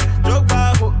Drogba?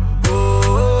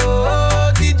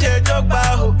 Oh, DJ Drogba.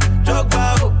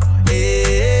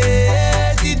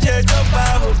 Hey, DJ Drogba.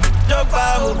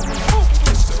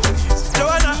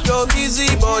 Joanna, your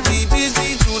busy body,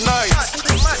 busy tonight.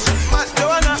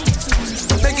 Joanna,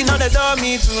 making all the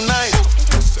dummy tonight.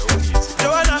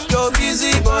 Joanna, your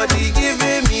busy body,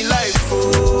 giving me life,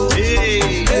 oh.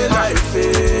 Hey, life,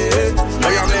 hey.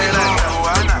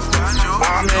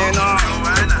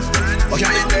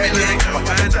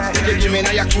 Give me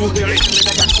now your crew, let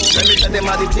me tell them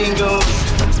how the thing goes.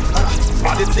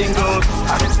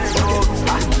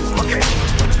 Okay.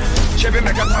 Chevy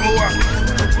make a samoa.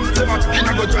 Say my king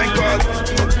go drink God.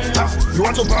 You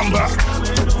want to bamba?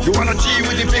 You wanna G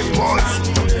with the big boys?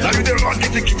 Now you the wrong,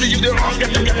 get the kitty, you the wrong, get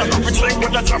the coffee drink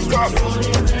with the top cup.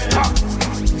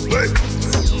 Wait,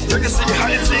 you can see how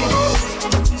the thing goes.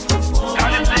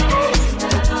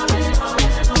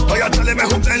 Oh, you're telling me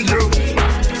who then do?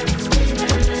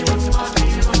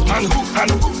 And who?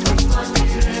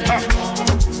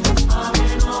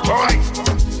 Alright.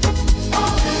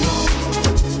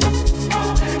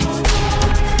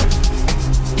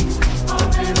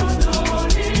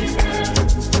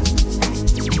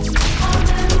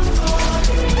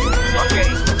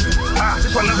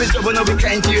 This one of his job, no we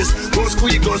can't use. Go school,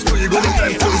 you go to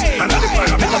time too. Another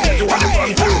parameter said you want to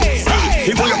come through.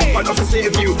 He will your papa to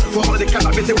save you. For all the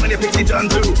cannabis when you pick it on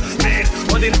through. Man,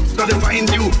 all they gotta find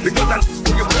you. Because that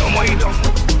you play on my dumb.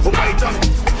 Oh my dumb.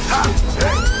 Ha,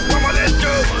 hey, come on, let's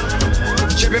go.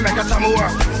 Chevy make a samoa.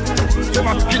 So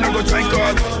my kid go try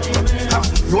God.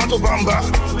 You want to bamba?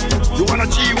 You wanna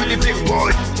G with the big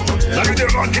boy? Now you the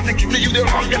wrong, get the kitty, you the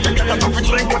wrong, get the coffee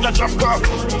drink, what the drop cup.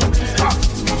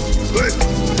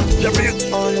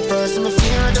 Only person I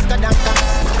fear just got that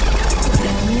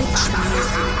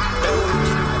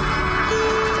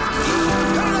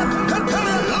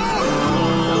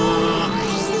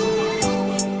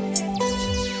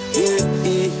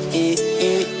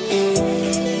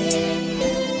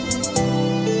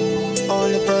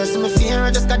Only person I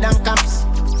fear just got them cops.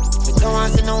 You don't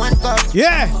want to see no one cuff.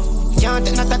 Yeah. Can't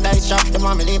take not a dice shop. The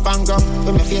mommy leap and go.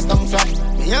 When my face down flat.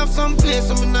 Me have some place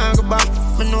so me nah go back.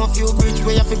 Me know a few bridge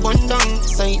where you fi bun down.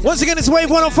 Once again, it's Wave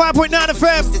 105.9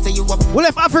 FM. We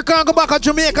left Africa and go back to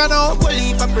Jamaica now.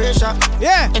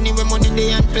 Yeah. Anyway, money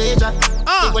they and pleasure.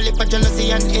 They will live for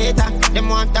jealousy and hater. Them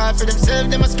want all for themselves,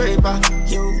 them a scraper.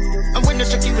 And when they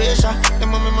check the ratio,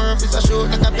 them a memory of a shoot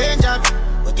like a paint job.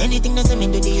 But anything they say me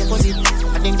do the opposite.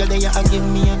 I think that they are give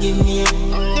me.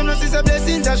 Them no see a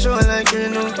blessing that show like you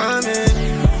know for me.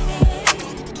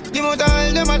 The more all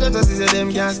them a just say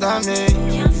them can't stop me.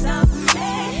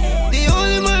 The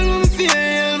only man who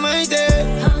fear Almighty.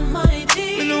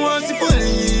 Me no want the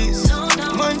police.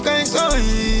 Mankind so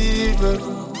evil.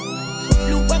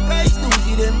 Look what Christ do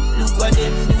for them. Look what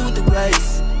them do to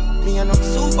Christ. Me a no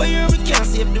superhero, we can't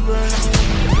save the world.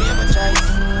 We have a choice.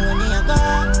 When me a go.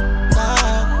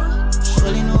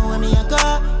 Surely know when me a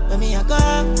go. When me a go.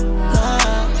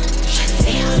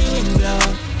 See how the wind blow.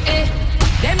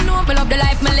 Them know me love the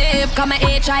life me live. Cause my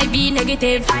HIV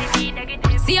negative.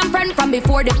 Same friend from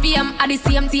before the fame. At the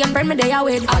same friend me there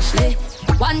with Ashley.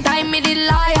 One time me did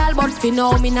loyal, but for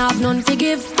now me not have none to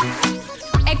give.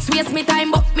 ex waste me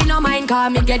time, but me no mind, cause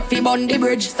me get fi bun the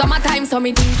bridge. Summertime, so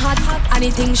me think hot,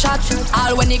 anything shot.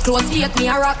 All when it close, gate me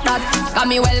a rock that. Got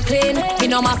me well clean, me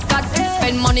no mascot.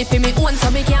 Spend money for me own,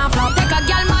 so me can't flop. Take a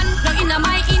girl man, no inna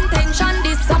my intention.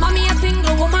 This summer me a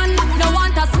single woman. No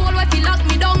want a soul what fi lock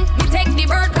me down. Me take the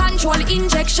birth control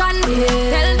injection.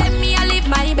 Tell them me I live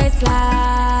my best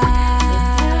life.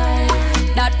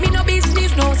 That me no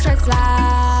business, no stress life.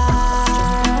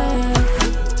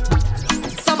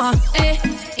 Summer,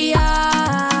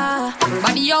 yeah.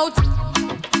 Everybody out.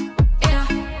 Yeah.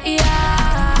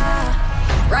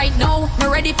 Right now, me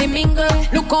ready for mingle.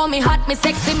 Look how me hot, me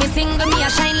sexy, me single. Me a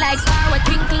shine like star, we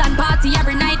twinkle and party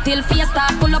every night till face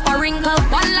start pull up a wrinkle.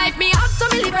 One life me have, so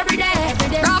me live every day.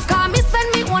 Rough car, me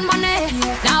spend me own money.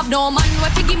 Now have no man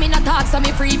if you give me no talk, so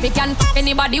me free if you can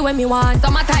anybody when me want.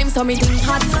 Summertime, so me think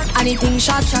hot, anything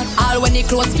shot. All when it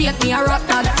close, fake me a rock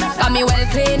that. Got me well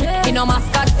clean, me no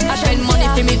mascot. I spend money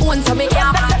for me own, so me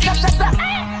can't.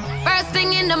 First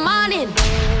thing in the morning,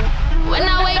 when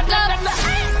I wake up,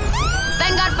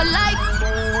 thank God for life.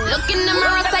 Look in the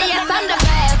mirror, say yes, I'm the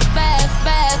best, best,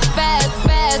 best, best,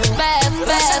 best, best,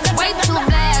 best. Way too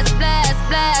blessed, blessed,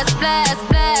 blessed, blessed,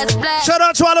 blessed, blessed. Shout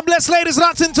out to all the blessed ladies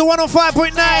locked into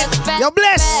 105.9. You're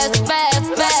blessed. Best,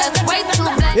 best, best, way too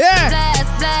blessed. Yeah. Blessed,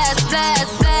 blessed,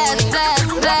 blessed, blessed,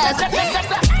 blessed,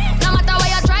 blessed. No matter where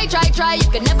you try, you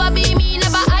can never be me,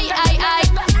 never I.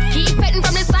 Keep petting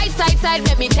from the side.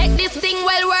 Let me take this thing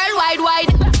well,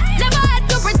 worldwide. Never had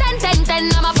to pretend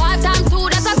 10. I'm a 5 times 2,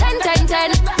 that's a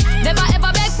 10. Never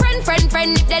ever beg friend.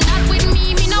 If they're not with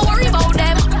me no worry about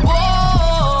them.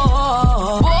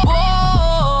 Whoa.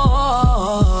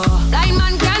 Blind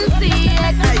man can see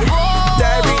it.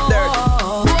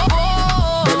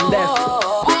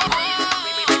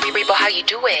 But how you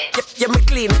do it? Yeah, me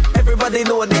clean, everybody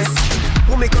know this.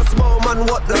 Mummy cause small man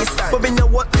what this. But me know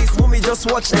what this, mummy just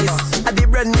watch this. I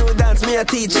did brand new dance, me a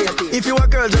teach it. If you a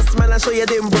girl, just smile and show you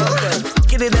them bro.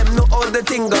 Kitty them know all the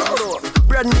thing go.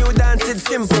 Brand new dance, it's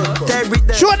simple.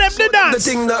 Show them the dance. The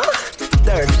thing now.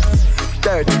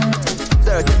 Dirt.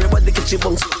 Everybody get your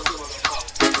bunks.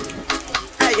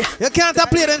 Hey. You can't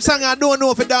play them song and don't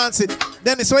know if you dance it.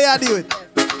 Dennis, what you do it?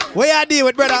 What you do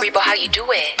it, brother? But how you do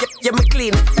it? Yeah, me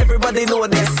clean, everybody know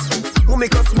this. Mummy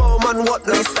cause small man what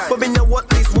this. But me know what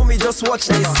this, mummy just watch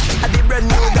this. I did brand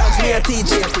new dance, me a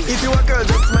teach it. If you a girl,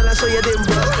 just smile and show you them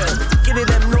bro. Kitty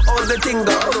them know all the thing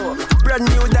go. Brand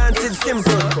new dance, it's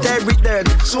simple. Dirt,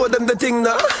 show them the thing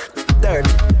now. Dirt.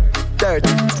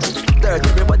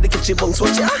 Everybody get your bunks,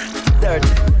 watch ya. Dirt.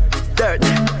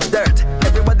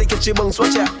 Everybody get your bunks,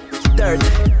 watch ya. Dirt.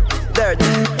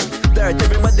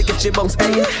 Everybody get your bunks,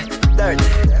 hey. Dirt.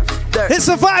 It's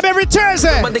a vibe every Thursday.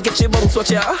 Everybody get your bunks,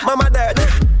 watch ya. Mama dirt,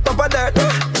 Papa dirt,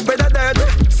 brother dirt,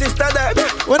 sister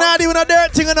dirt. When I do a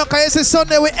dirt thing, cause it's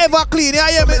Sunday we ever clean, you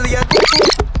hear me?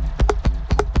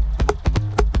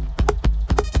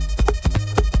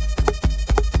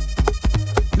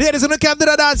 Ladies, you can't do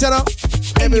the dance, you know.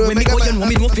 Anyway, me go you know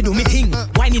me know fi do me thing.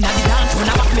 Whining at the dance when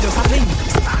I back me do something.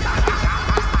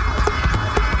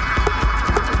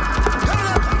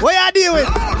 What you deal with?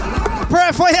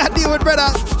 Pray for you deal with,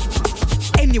 brother.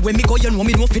 Anyway, me go you know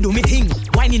me know fi do me thing.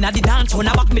 Whining at the dance when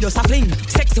I back me do something.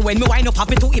 Sexy when me wind up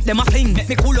happy to if them a fling. Make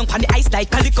me cool on the ice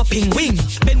like a lick ping wing.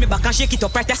 Bend me back and shake it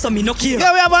up right there so me no care.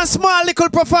 Yeah, we have a small little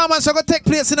performance so go take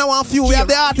place in our few. We have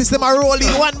the artists them are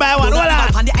rolling one by one. Hold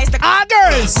on. All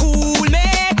girls. Cool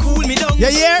me down. Yeah,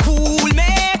 yeah. Cool me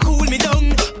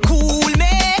down.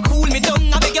 Cool me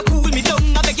down. I beg you cool me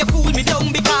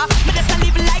down. Because me just a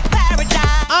live like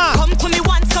paradise. Come to me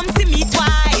once, come see me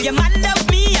twice. Your man love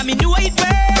me, and me know it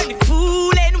burn.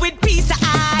 Cooling with piece of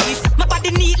ice. My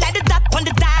body neat like the dot on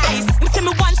the dice. Me see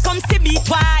me once, come see me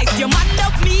twice. Your man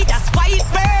love me, that's why it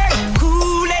burn.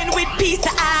 Cooling with piece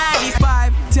of ice.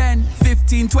 5, 10,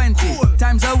 15, 20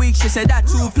 times a week. She said that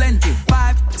too plenty.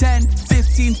 5, 10,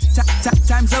 15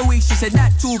 times a week. She said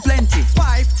that too plenty.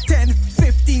 5, 10,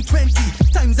 15, 20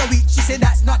 times a week. She said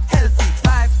that's not healthy.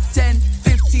 5, 10,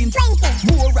 15,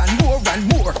 20 more and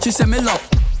more. She said me love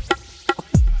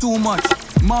too much.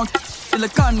 Mount till the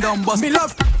condom bust. Me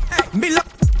love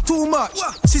too much.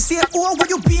 She said, oh, why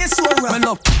you being so rough? Me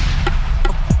love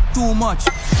too much.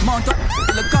 Mount up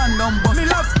till the condom bust. Me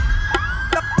love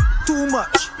too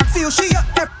much. Feel she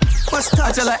up must touch.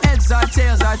 I tell her heads are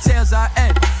tails are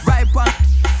head. Right punk,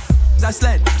 a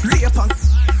sled. Lay punk,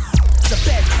 the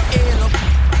bed. Air up,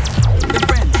 the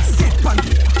friend. Sit punk,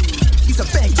 he's a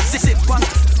bench. Sit punk,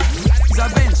 he's a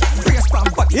bench. Brace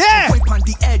punk, but yeah. Point on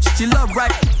the edge. She love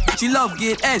right, she love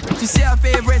get head. She say her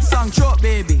favorite song, Throat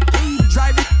Baby.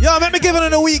 Drive it. Yo, let me give it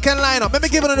on the weekend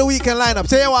lineup.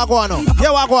 Say, you what go on now.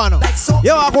 You what go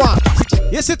on.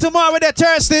 You see tomorrow with the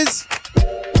Thursdays.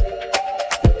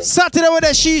 Saturday with the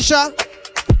Shisha.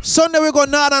 Sunday we go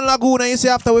Northern Lagoon. And you see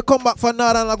after we come back from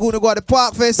Northern Lagoon, we go to the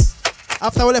Park Fest.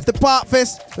 After we left the Park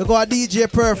Fest, we go to DJ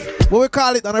Perf. What we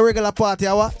call it on a regular party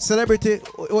hour? Celebrity.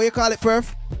 What you call it,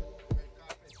 Perf?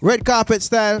 Red carpet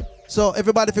style. So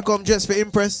everybody if you come just for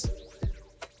impress.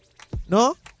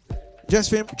 No? Just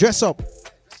for dress up.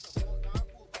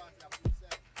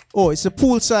 Oh, it's a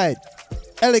poolside.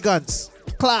 Elegance.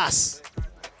 Class.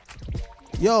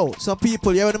 Yo, some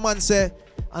people, you know the man say,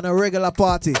 on a regular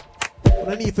party.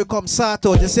 You need to come sort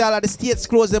out. You see all of the states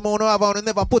close them on have on and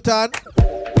never put on.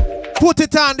 Put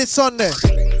it on this Sunday.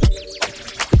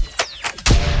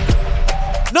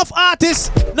 Enough artists,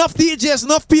 enough DJs,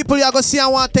 enough people you are going to see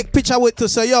and want to take picture with too.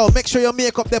 So yo, make sure your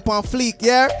makeup there on fleek,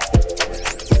 yeah?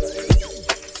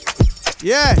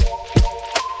 Yeah.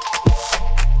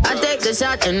 I take the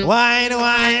shot and wine.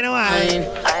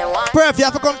 Perf, you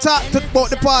have to come talk about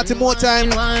the party more time.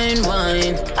 Wine.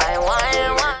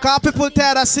 Cause people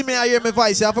tired of see me and hear my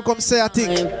voice. You have to come say a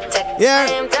thing.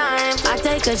 Yeah. I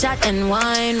take a shot and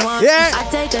wine. Yeah. I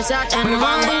take a shot and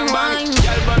wine.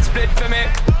 Girl, but split for me,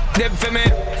 dip for me.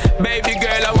 Baby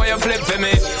girl, I want you flip for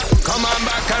me. Come on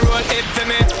back and roll it for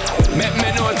me. Make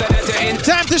me know that you're in.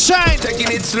 Time to shine.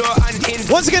 Taking it slow and in.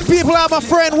 Once again, people, I have a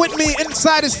friend with me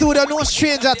inside the studio. No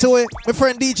stranger to it. My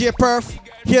friend DJ Perf.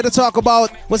 Here to talk about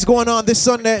what's going on this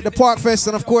Sunday, the Park Fest,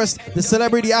 and of course, the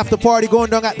celebrity after party going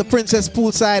down at the Princess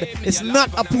Poolside. It's not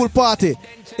a pool party.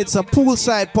 It's a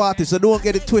poolside party, so don't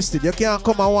get it twisted. You can't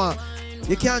come and want.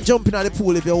 You can't jump in at the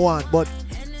pool if you want, but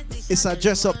it's a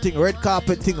dress-up thing, red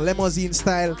carpet thing, limousine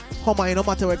style. Come on, no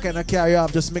matter what kind of car you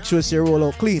have, just make sure it's your roll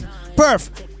out clean. Perf,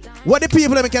 what the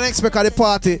people that can expect at the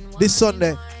party this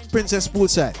Sunday, Princess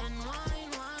Poolside?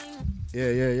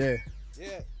 Yeah,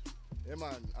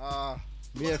 man.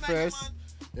 May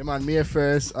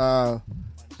 1st,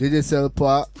 Digital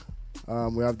Park.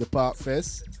 We have the Park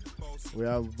Fest. We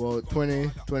have about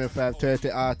 20, 25, 30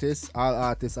 artists, all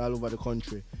over the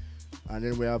country. And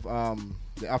then we have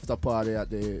the after party at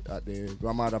the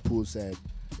Ramada Poolside.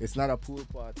 It's not a pool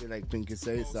party like Pinky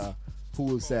said, it's a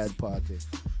poolside party.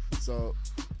 So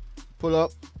pull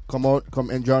up, come out,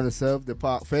 come enjoy yourself. The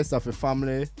Park Fest of your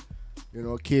family, you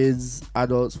know, kids,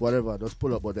 adults, whatever, just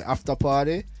pull up. But the after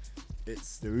party,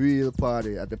 it's the real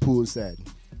party at the poolside.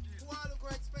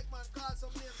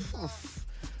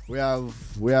 We have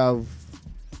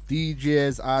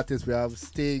DJs, artists, we have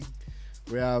Stig,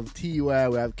 we have TY,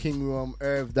 we have King Rum,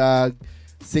 Irv Dog,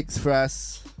 Six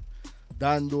Frost,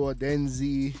 Dando,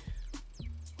 Denzi.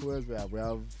 Who else we have? We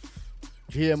have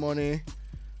J Money,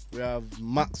 we have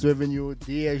Max Revenue,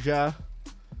 Deja,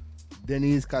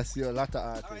 Denise Casio, a lot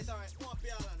of artists.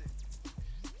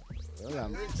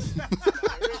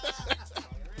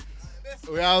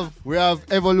 We have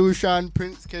Evolution,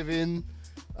 Prince Kevin,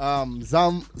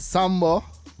 Sambo,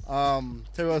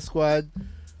 Terror Squad.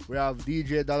 We have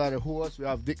DJ Dalla the host. We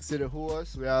have Dixie the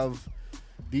host. We have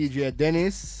DJ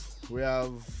Dennis. We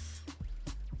have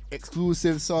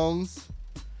exclusive songs.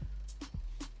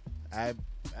 I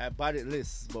bought it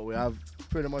lists, but we have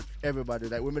pretty much everybody.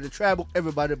 Like we made a try book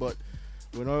everybody, but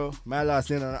we know my last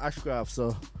name on Ashcraft,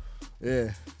 so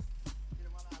yeah.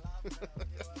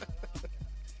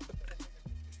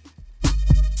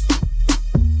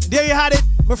 There you had it,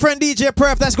 my friend DJ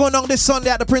Perf. That's going on this Sunday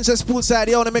at the Princess Poolside.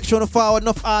 You want to make sure to forward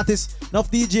enough artists,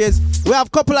 enough DJs. We have a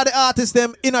couple of the artists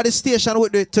them in at the station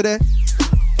with it today.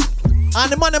 And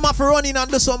the man them have to run in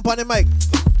and do something on the mic.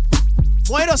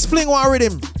 Why just fling one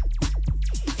rhythm?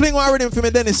 Fling one rhythm for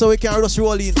me, Dennis, so we can just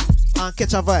roll in and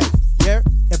catch a vibe. Yeah?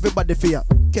 Everybody feel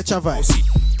catch a vibe.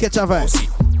 Catch a vibe.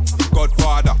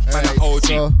 Godfather, man, an OG.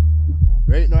 So,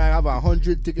 right now I have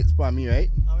 100 tickets for me, right?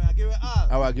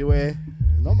 I will give away.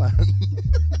 No man.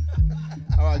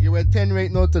 I will give away 10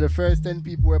 right now to the first 10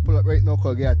 people who pull up right now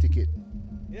cause get a ticket.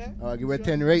 Yeah. I will give away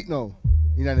 10 right now.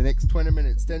 In the next 20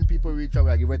 minutes, 10 people reach out.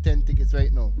 I will give away 10 tickets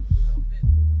right now.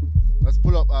 Let's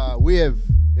pull up Wave.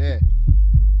 Yeah.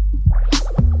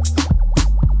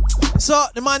 So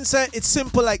the man said it's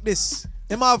simple like this.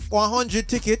 Him have 100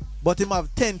 ticket, but him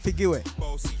have 10 figure.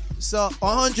 So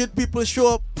 100 people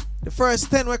show up. The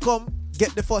first 10 will come,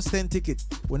 get the first 10 ticket.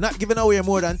 We're not giving away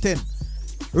more than 10.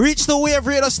 Reach the Wave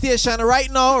radio station right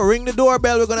now. Ring the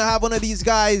doorbell. We're gonna have one of these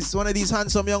guys, one of these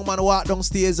handsome young men walk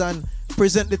downstairs and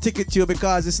present the ticket to you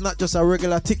because it's not just a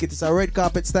regular ticket, it's a red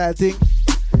carpet style thing.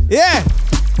 Yeah.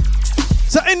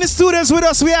 So in the studios with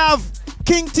us we have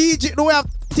King TJ. No, we have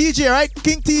TJ, right?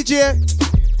 King TJ,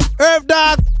 Irv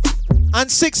Dog, and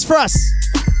Six Frost.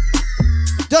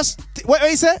 Just what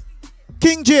you say?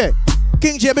 King J.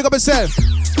 King J, big up yourself.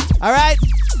 Alright?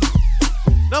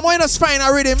 Now why not find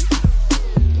a rhythm?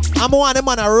 I'm one of the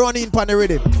man a run in pan the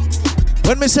rhythm.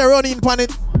 When me say run in pan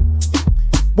it,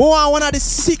 I want one of the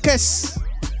sickest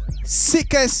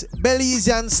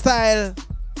Belizean style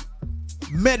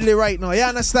medley right now. You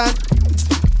understand?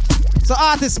 So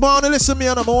artists, I want to listen to me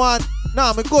on them.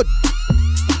 Nah, me good.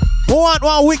 I want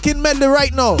one wicked medley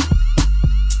right now.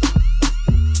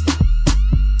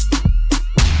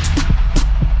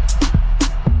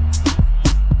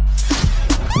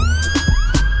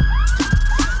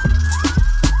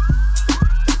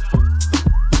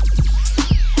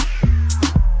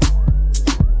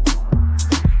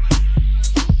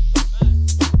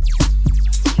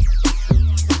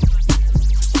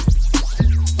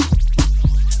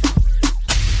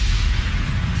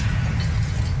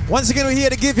 Once again, we're here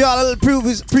to give you all a little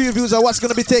previews of what's going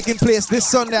to be taking place this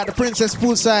Sunday at the Princess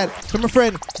Poolside. For my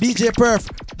friend DJ Perf,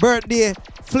 birthday,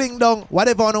 fling down,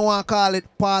 whatever you want to call it,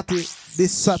 party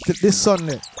this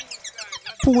Sunday.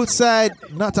 Poolside,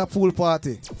 not a pool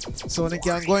party. So when you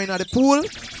can go in at the pool,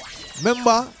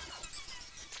 remember,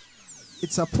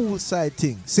 it's a poolside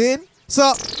thing. See?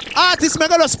 So artists, I'm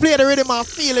going to just play the rhythm and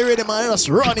feel the rhythm and just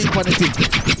run in for the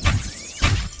thing.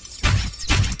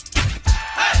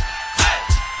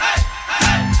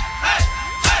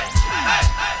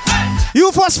 You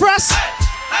first press.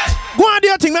 Go on do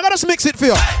your thing, I gotta just mix it for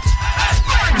you.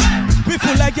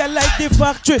 People like you like the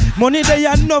factory. Money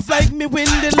they enough like me win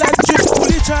the lottery.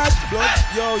 Fully charged.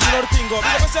 Yo, you know the thing go.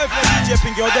 Big up yourself like DJ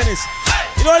Pink, yo Dennis.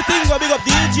 You know the thing go, big up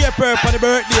DJ Perp on the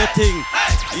birthday thing.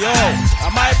 Yo,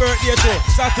 on my birthday too,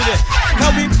 Saturday.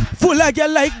 Now we full like you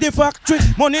like the factory.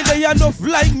 Money they enough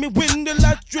like me win the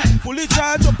lottery. Fully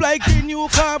charged up like a new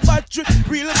car battery.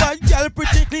 Real bad girl,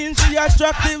 pretty clean, she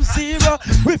attractive zero.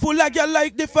 We full like you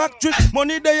like the factory.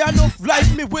 Money they enough like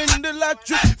me win the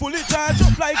lottery. Fully charged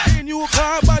up like a new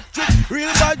car battery.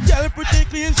 Real bad girl, pretty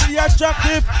clean, she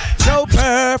attractive. Yo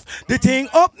Perf, the thing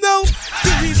up now.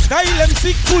 TV style and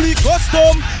sick, fully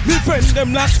custom. Me friend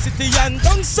them Lock City and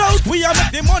down south. We are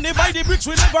make the money by the bricks,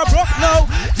 we never broke now.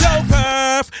 Yo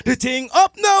Perf, the thing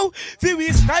up now.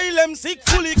 TV style them sick,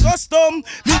 fully custom.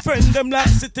 Me friend them Lock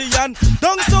City and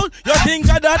down south. You think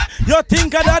of that? You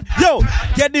think of that? Yo,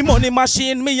 get the money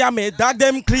machine, me and me dog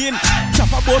them clean. Chop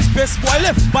a bus best boy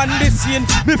left bandit scene.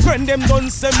 Me friend them done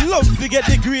some love to get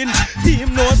the green.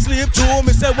 Team no sleep through,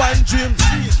 me say one dream.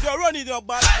 Jeez, you're running your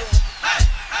back.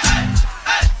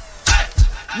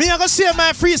 Me I'm gonna share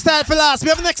my freestyle for last. We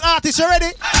have the next artist, you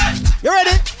ready? You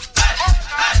ready?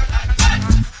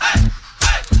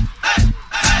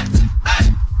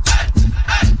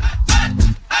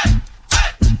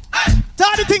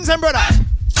 Tell the things, brother.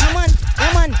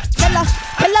 Yeah man, tell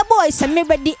a boy, say me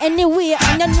ready anyway.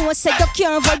 And you know say you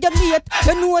can't violate.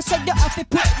 You know say you have to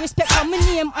put respect on my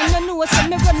name. And you know say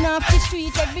me run off the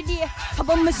street every day. How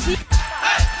about me see?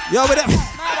 Yo, with them.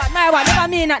 My bad,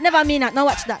 never mean that. Now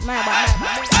watch that, my bad.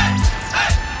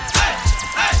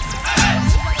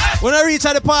 When I reach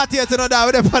at the party, you know that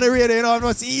with them on the radio, you know, I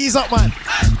must ease up, man.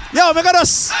 Yo, me got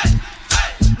us.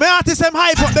 My artists, them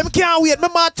hype up, them can't wait.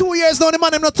 Remember 2 years now, the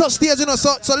man them not touch stage, you know,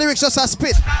 so lyrics just a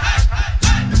spit.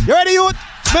 You ready, youth?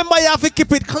 Remember, you have to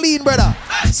keep it clean, brother.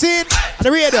 See it? On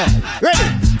the radio. Ready?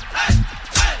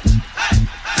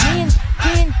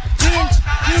 Clean.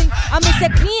 I me say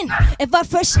clean, ever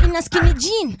fresh in a skinny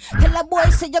jean. Tell a boy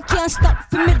say you can't stop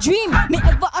for me dream. Me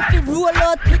ever have to roll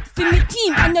out with for me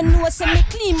team. And you know say me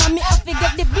clean, and me have to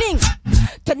get the bling.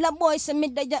 Tell a boy say me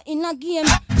that in a game.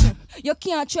 You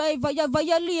can't try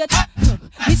violate.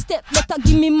 Me step better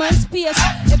give me my space.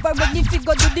 Ever ready to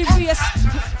go do the race.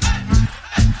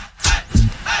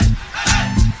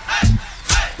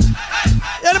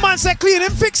 Yeah, the man say clean,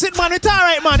 him fix it, man. It's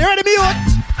alright, man. You ready, me,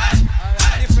 youth?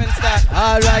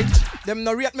 Alright, them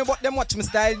no rate me but them watch me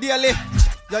style daily.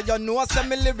 You know I say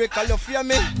me lyrical, you fear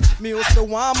me. Me used to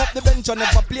warm up the bench and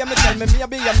never play me. Tell me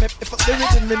maybe you me if the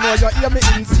rhythm me know you hear me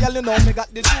in seal. You know me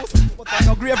got the juice, but I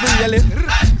no grave really.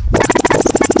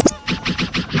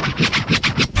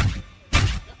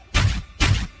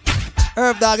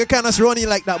 Herb dog, you can't just run in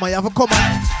like that, man. You have to come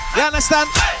on. You understand?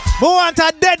 We want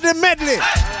a deadly medley.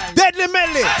 Deadly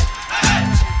medley.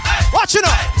 Watch it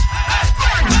up.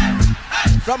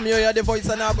 From you hear the voice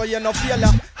and I go, you no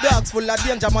failure. Dogs full of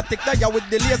danger, ma take that with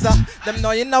the laser. Them no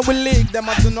in our league, them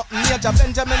a do nothing major.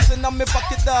 Benjamin's in my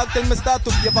pocket dog, till me start to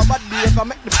give a bad behavior,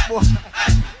 make the poor.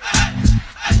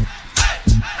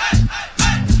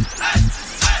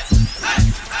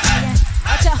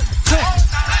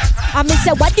 I me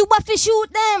say, what you want to shoot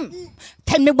them?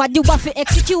 Tell me what you want to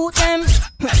execute them.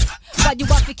 What you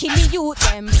want to kill you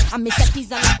them? I me say, please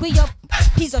don't lock me up.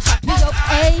 Please don't shut me up,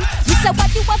 hey. Me say,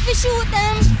 what you want to shoot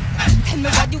them? Tell me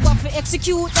what you want to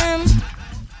execute them.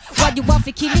 Why you want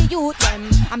to kill the youth them?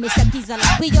 I miss a teaser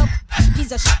like we up,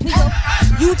 teaser shut we up.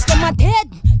 Youths them are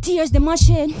dead, tears them are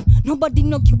shed. Nobody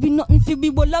knock you be nothing for be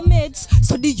well a meds.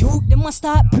 So the youth them must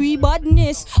start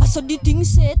pre-badness. I saw the thing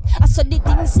set,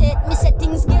 me say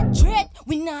things get dread.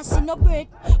 We not see no break,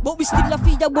 but we still a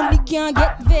feed but we can't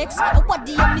get vexed. What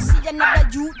do you me see another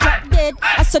youth drop dead?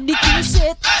 I saw the thing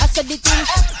set,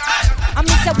 I me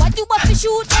say what you want to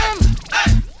shoot them?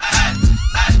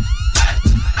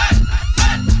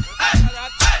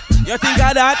 You think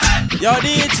of that? Yo,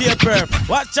 DJ Perf,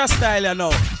 watch your style, you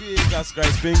know. Jesus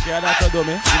Christ, Pinky, that's a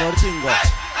dummy. You know the thing go.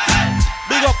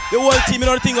 Big up the whole team, you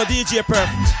know the thing go. DJ Perf,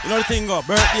 you know the thing go.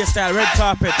 Birthday style, red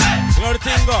carpet, you know the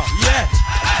thing go. Yeah.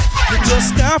 You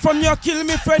just can't from your kill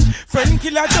me friend. Friend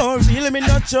killer don't really me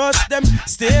not trust them.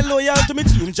 Stay loyal to me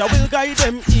team, Jah will guide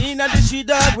them. In a the she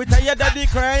dog, we tired of the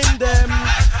crime them.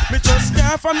 Me just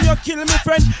can't from your kill me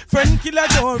friend. Friend killer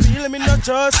don't really me not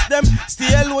trust them.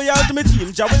 Stay loyal to me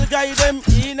team, Jah will guide them.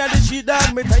 In a the she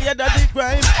dog, me tired of the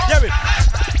crime.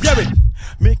 Hear it.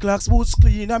 Me clocks boots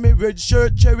clean and me red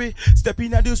shirt cherry. Step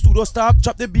in at the studio, stop,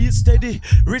 chop the beat steady.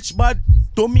 Rich bad,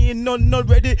 to me none not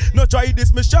ready. No try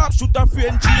this, me sharp shoot a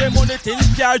friend. GM on the 10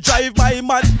 car drive by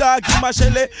mad dog in my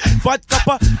shelly. Fat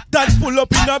copper, that pull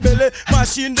up in a belly.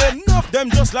 Machine them, enough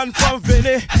them just land from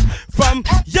Vene. From,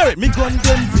 hear it, me gun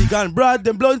them big and broad,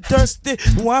 them bloodthirsty.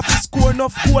 Want to score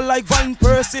enough goal like Van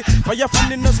Persie. Fire from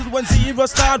the nozzle when zero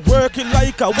start working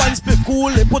like a one split cool.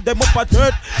 They put them up at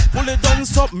dirt. Pull it down,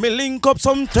 up, me link up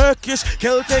some Turkish,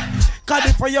 Celtic,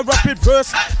 Cardiff fire rapid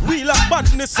verse. Wheel of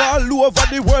badness all over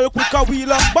the world. Quick a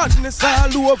wheel of badness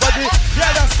all over the.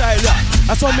 Yeah, that style, yeah.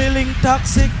 I saw me link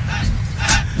toxic.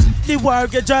 The war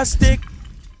get drastic.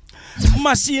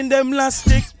 Machine them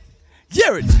plastic.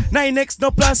 Hear it, 9X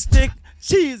no plastic.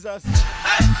 Jesus.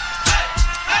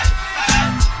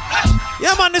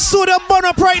 Yeah, man, the studio burn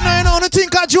up right now. You know, don't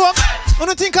think I joke.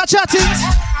 Don't think I chatting.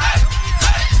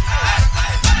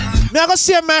 Me I go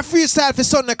see my freestyle for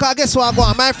Sunday, cause guess what I go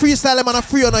on? My freestyle man a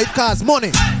free or no, it costs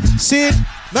money. See? Me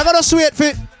I go just wait for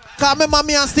it. Cause remember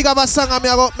me and Stig have a song and me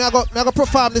I go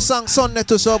perform the song Sunday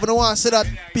too, so if you want to see that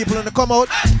people in the come out.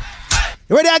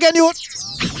 You ready again, youth?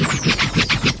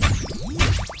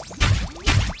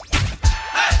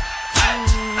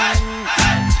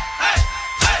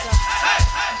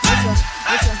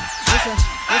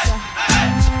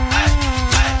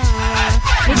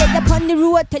 On the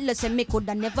road, tell us me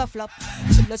coulda never flop.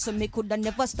 Tell us me coulda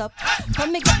never stop.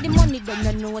 Come me get the money, then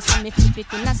you know so me flip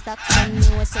it in a stack. Then you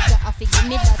know so you have to give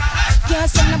me that. Can't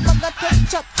send a bag of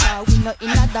tough chat, we not in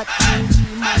a that.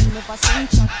 Man never send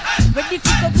chat. Ready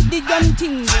to go to the damn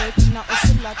thing, working a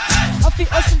hustle lot. I feel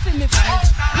hustle for me family.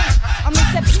 I'm a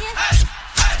say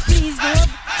please go.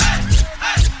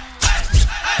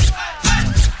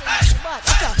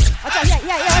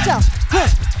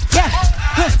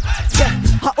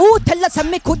 Oh, tell us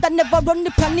me coulda never run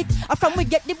the planet. From we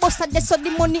get the boss and so the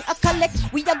money I collect.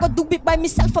 We a go do it by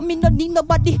myself and me no need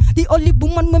nobody. The only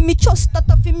woman when me trust that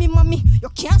of me mommy. You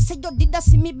can't say you did that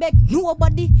see me beg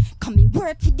nobody. Come me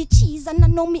work for the cheese and I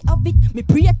know me have it. Me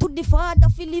pray to the Father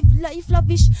fi live life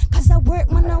lavish. Cause I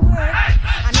work man I work.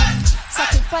 And I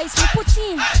sacrifice me put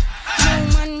in. No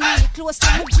man really close to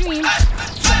my dream.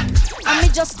 And me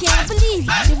just can't believe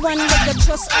the one that you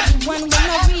trust or the one when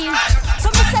not real. So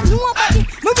me say nobody,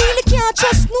 me really can't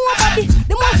trust nobody.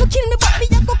 Them want to kill me but me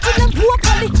I go kill them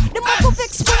vocally. Them want to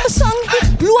vex when my song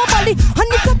hit globally. And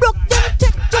if you broke them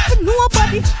take you for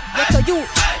nobody. What are you?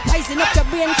 Rising up your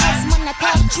brain cause man I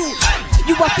talk true.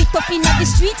 You are fit up in the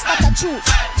streets that are true.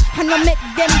 And I make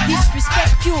them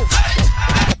disrespect you.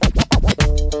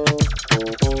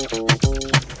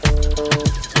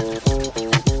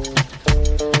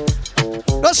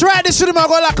 Let's ride this rhythm and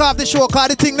go lock off the show, cause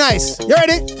the thing nice. You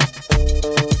ready?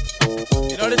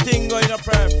 You know the thing going up,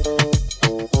 prep.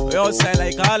 We outside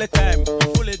like all the time.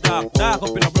 Fully dark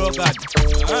up in a bro god.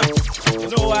 You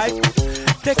know why?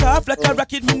 Take off like a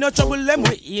rocket, me no trouble them.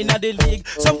 We in the league.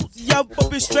 Some have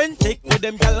puppy strength. Take with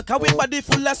them, gal. Cause we body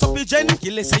full of soppy gen.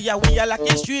 Kill say yeah, we are like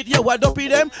a street. Yeah, what up with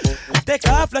them? Take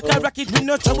off like a rocket, me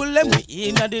no trouble them. We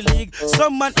in the league.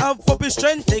 Some man have puppy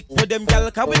strength. Take with them, gal.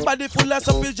 Cause we body full of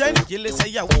soppy gen. Kill say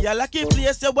yeah, we are like a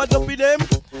place. Yeah, what up with them?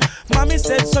 Mommy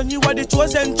said, son, you are the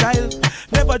chosen child.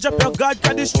 Never drop your guard,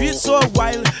 cause the streets so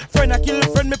wild. Friend, I kill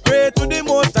friend, me pray to the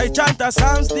most. I chant a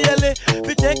psalms daily.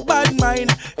 We take bad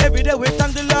mind. Every day we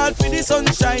thank the Lord for the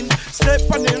sunshine. Step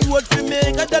on the road for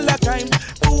make a dollar kind.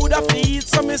 Food of eat,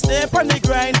 so me step on the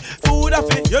grind. Food of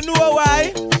it, you know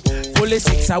why? fully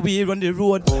six away on the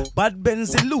road. Bad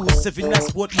Benz loose if in a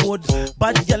sport mode.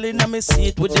 Bad gal in a me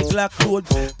seat with the Glock load.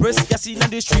 Press gas in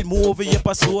the street, move over your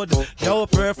episode. Yo,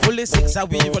 per fully six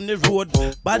away on the road.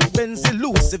 Bad Benz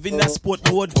loose if in a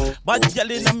sport mode. Bad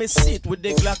gal in a me seat with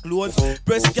the Glock load.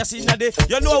 Press gas in the,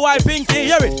 you know why Pinky,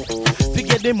 hear it?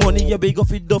 Forget the money, you big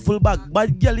off it duffel bag.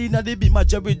 Bad gal in the be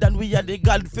majority than we are the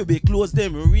God for be close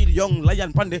them. Real young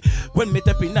lion pande. When me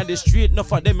tap in the street, no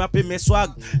for them happy me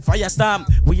swag. Firestorm,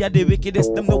 we are the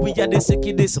wickedest, them know we are the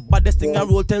sickest. Baddest thing I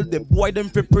roll, tell the boy them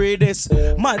to pray this.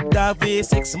 Mad dog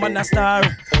V6, man a star.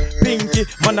 Pinky,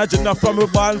 man a journal from a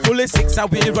ball. Fully six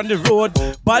away on the road.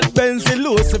 Bad Benz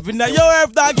loose. If you know your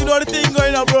F dog, you know the thing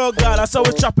going on, bro. God, that's how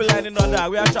we chop it line in our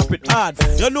dog. We are chop it hard.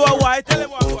 You know why? Tell him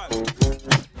what.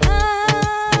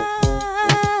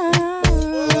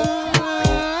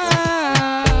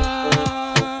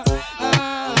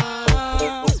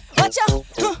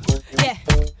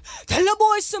 Tell a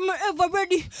boy say me ever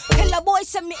ready. Tell a boy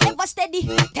say me ever steady.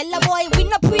 Tell a boy we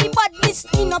no pre-badness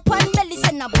in a pan belly.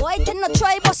 Send a boy can not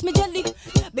try bust me jelly.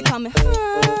 Become me.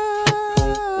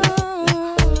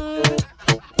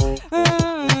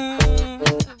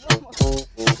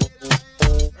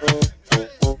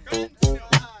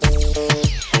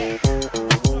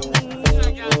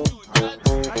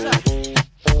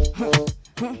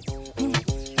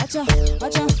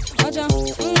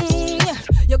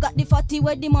 You got the fatty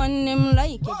where the man them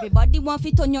like. Everybody want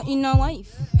fit on your inner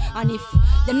wife. And if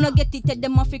them not get it, tell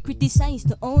them off to criticize.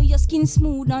 To oh your skin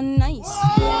smooth and nice.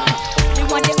 They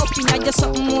want the up in just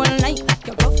something more like.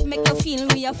 Your rough make you feel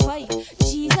we a fight.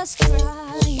 Jesus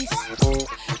Christ,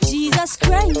 Jesus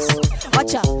Christ.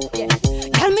 Watch out, yeah.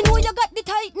 Girl, me know you got the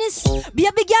tightness.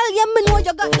 Baby girl, yeah, me know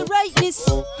you got the rightness.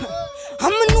 I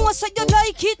know so you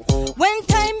like it. When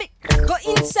time it go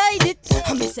inside it.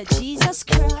 I me say Jesus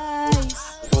Christ,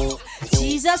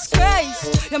 Jesus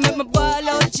Christ. You make me ball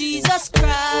out Jesus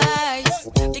Christ.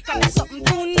 Because that's something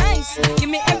too nice. Give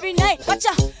me every night. Watch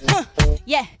out,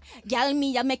 yeah. Girl,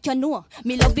 me I make you know.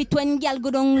 Me love it when girl go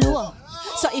down low.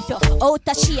 So if you're out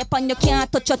of shape and you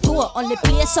can't touch your toe, only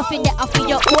place of it there after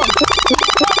your own.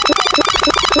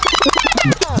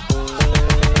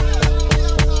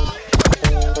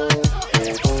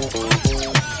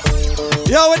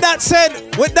 Yo, with that said,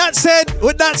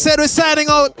 we're signing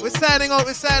out.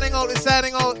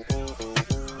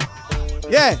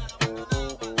 Yeah.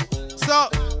 So,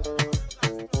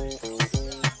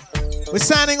 we're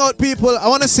signing out, people. I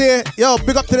want to say, yo,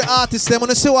 big up to the artists. I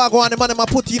want to see what I go on. The man, I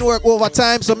put in work over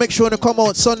time. So make sure to come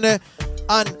out Sunday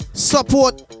and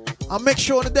support. And make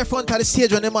sure on the front of the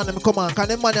stage when the man come on. Because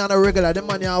the man on a regular, the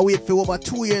man are wait for over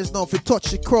 2 years now to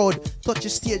touch the crowd, touch the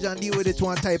stage and deal with it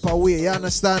one type of way. You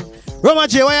understand? Roma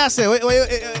J, what you say? What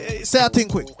you say a thing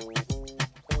quick.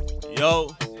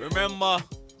 Yo, remember,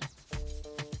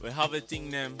 we have a thing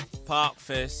named Park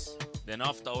Fest. Then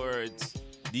afterwards,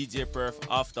 DJ Perf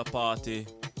after party.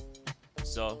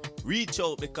 So reach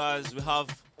out because we have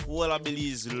whole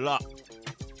abilities locked.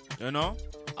 You know?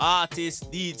 Artists,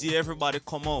 DJ, everybody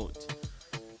come out.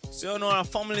 So you know a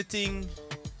family thing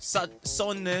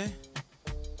Sunday,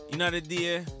 in the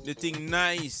day, the thing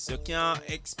nice. You can't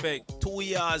expect 2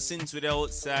 years since we're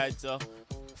outside. So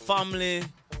family,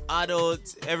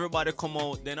 adults, everybody come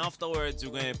out. Then afterwards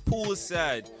we're going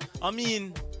poolside. I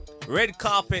mean red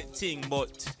carpet thing,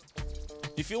 but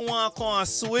if you want to come and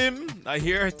swim, I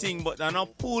hear a thing, but they're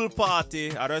not pool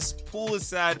party, or just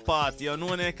poolside party. You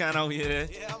know that kind of way there?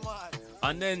 Yeah, man.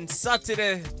 And then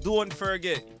Saturday, don't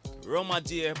forget, Roma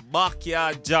J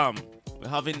Backyard Jam. We're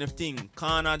having the thing,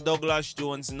 Corner Douglas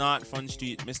Jones, North Front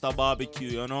Street, Mr. Barbecue,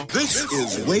 you know? This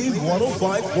is Wave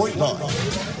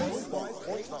 105.9.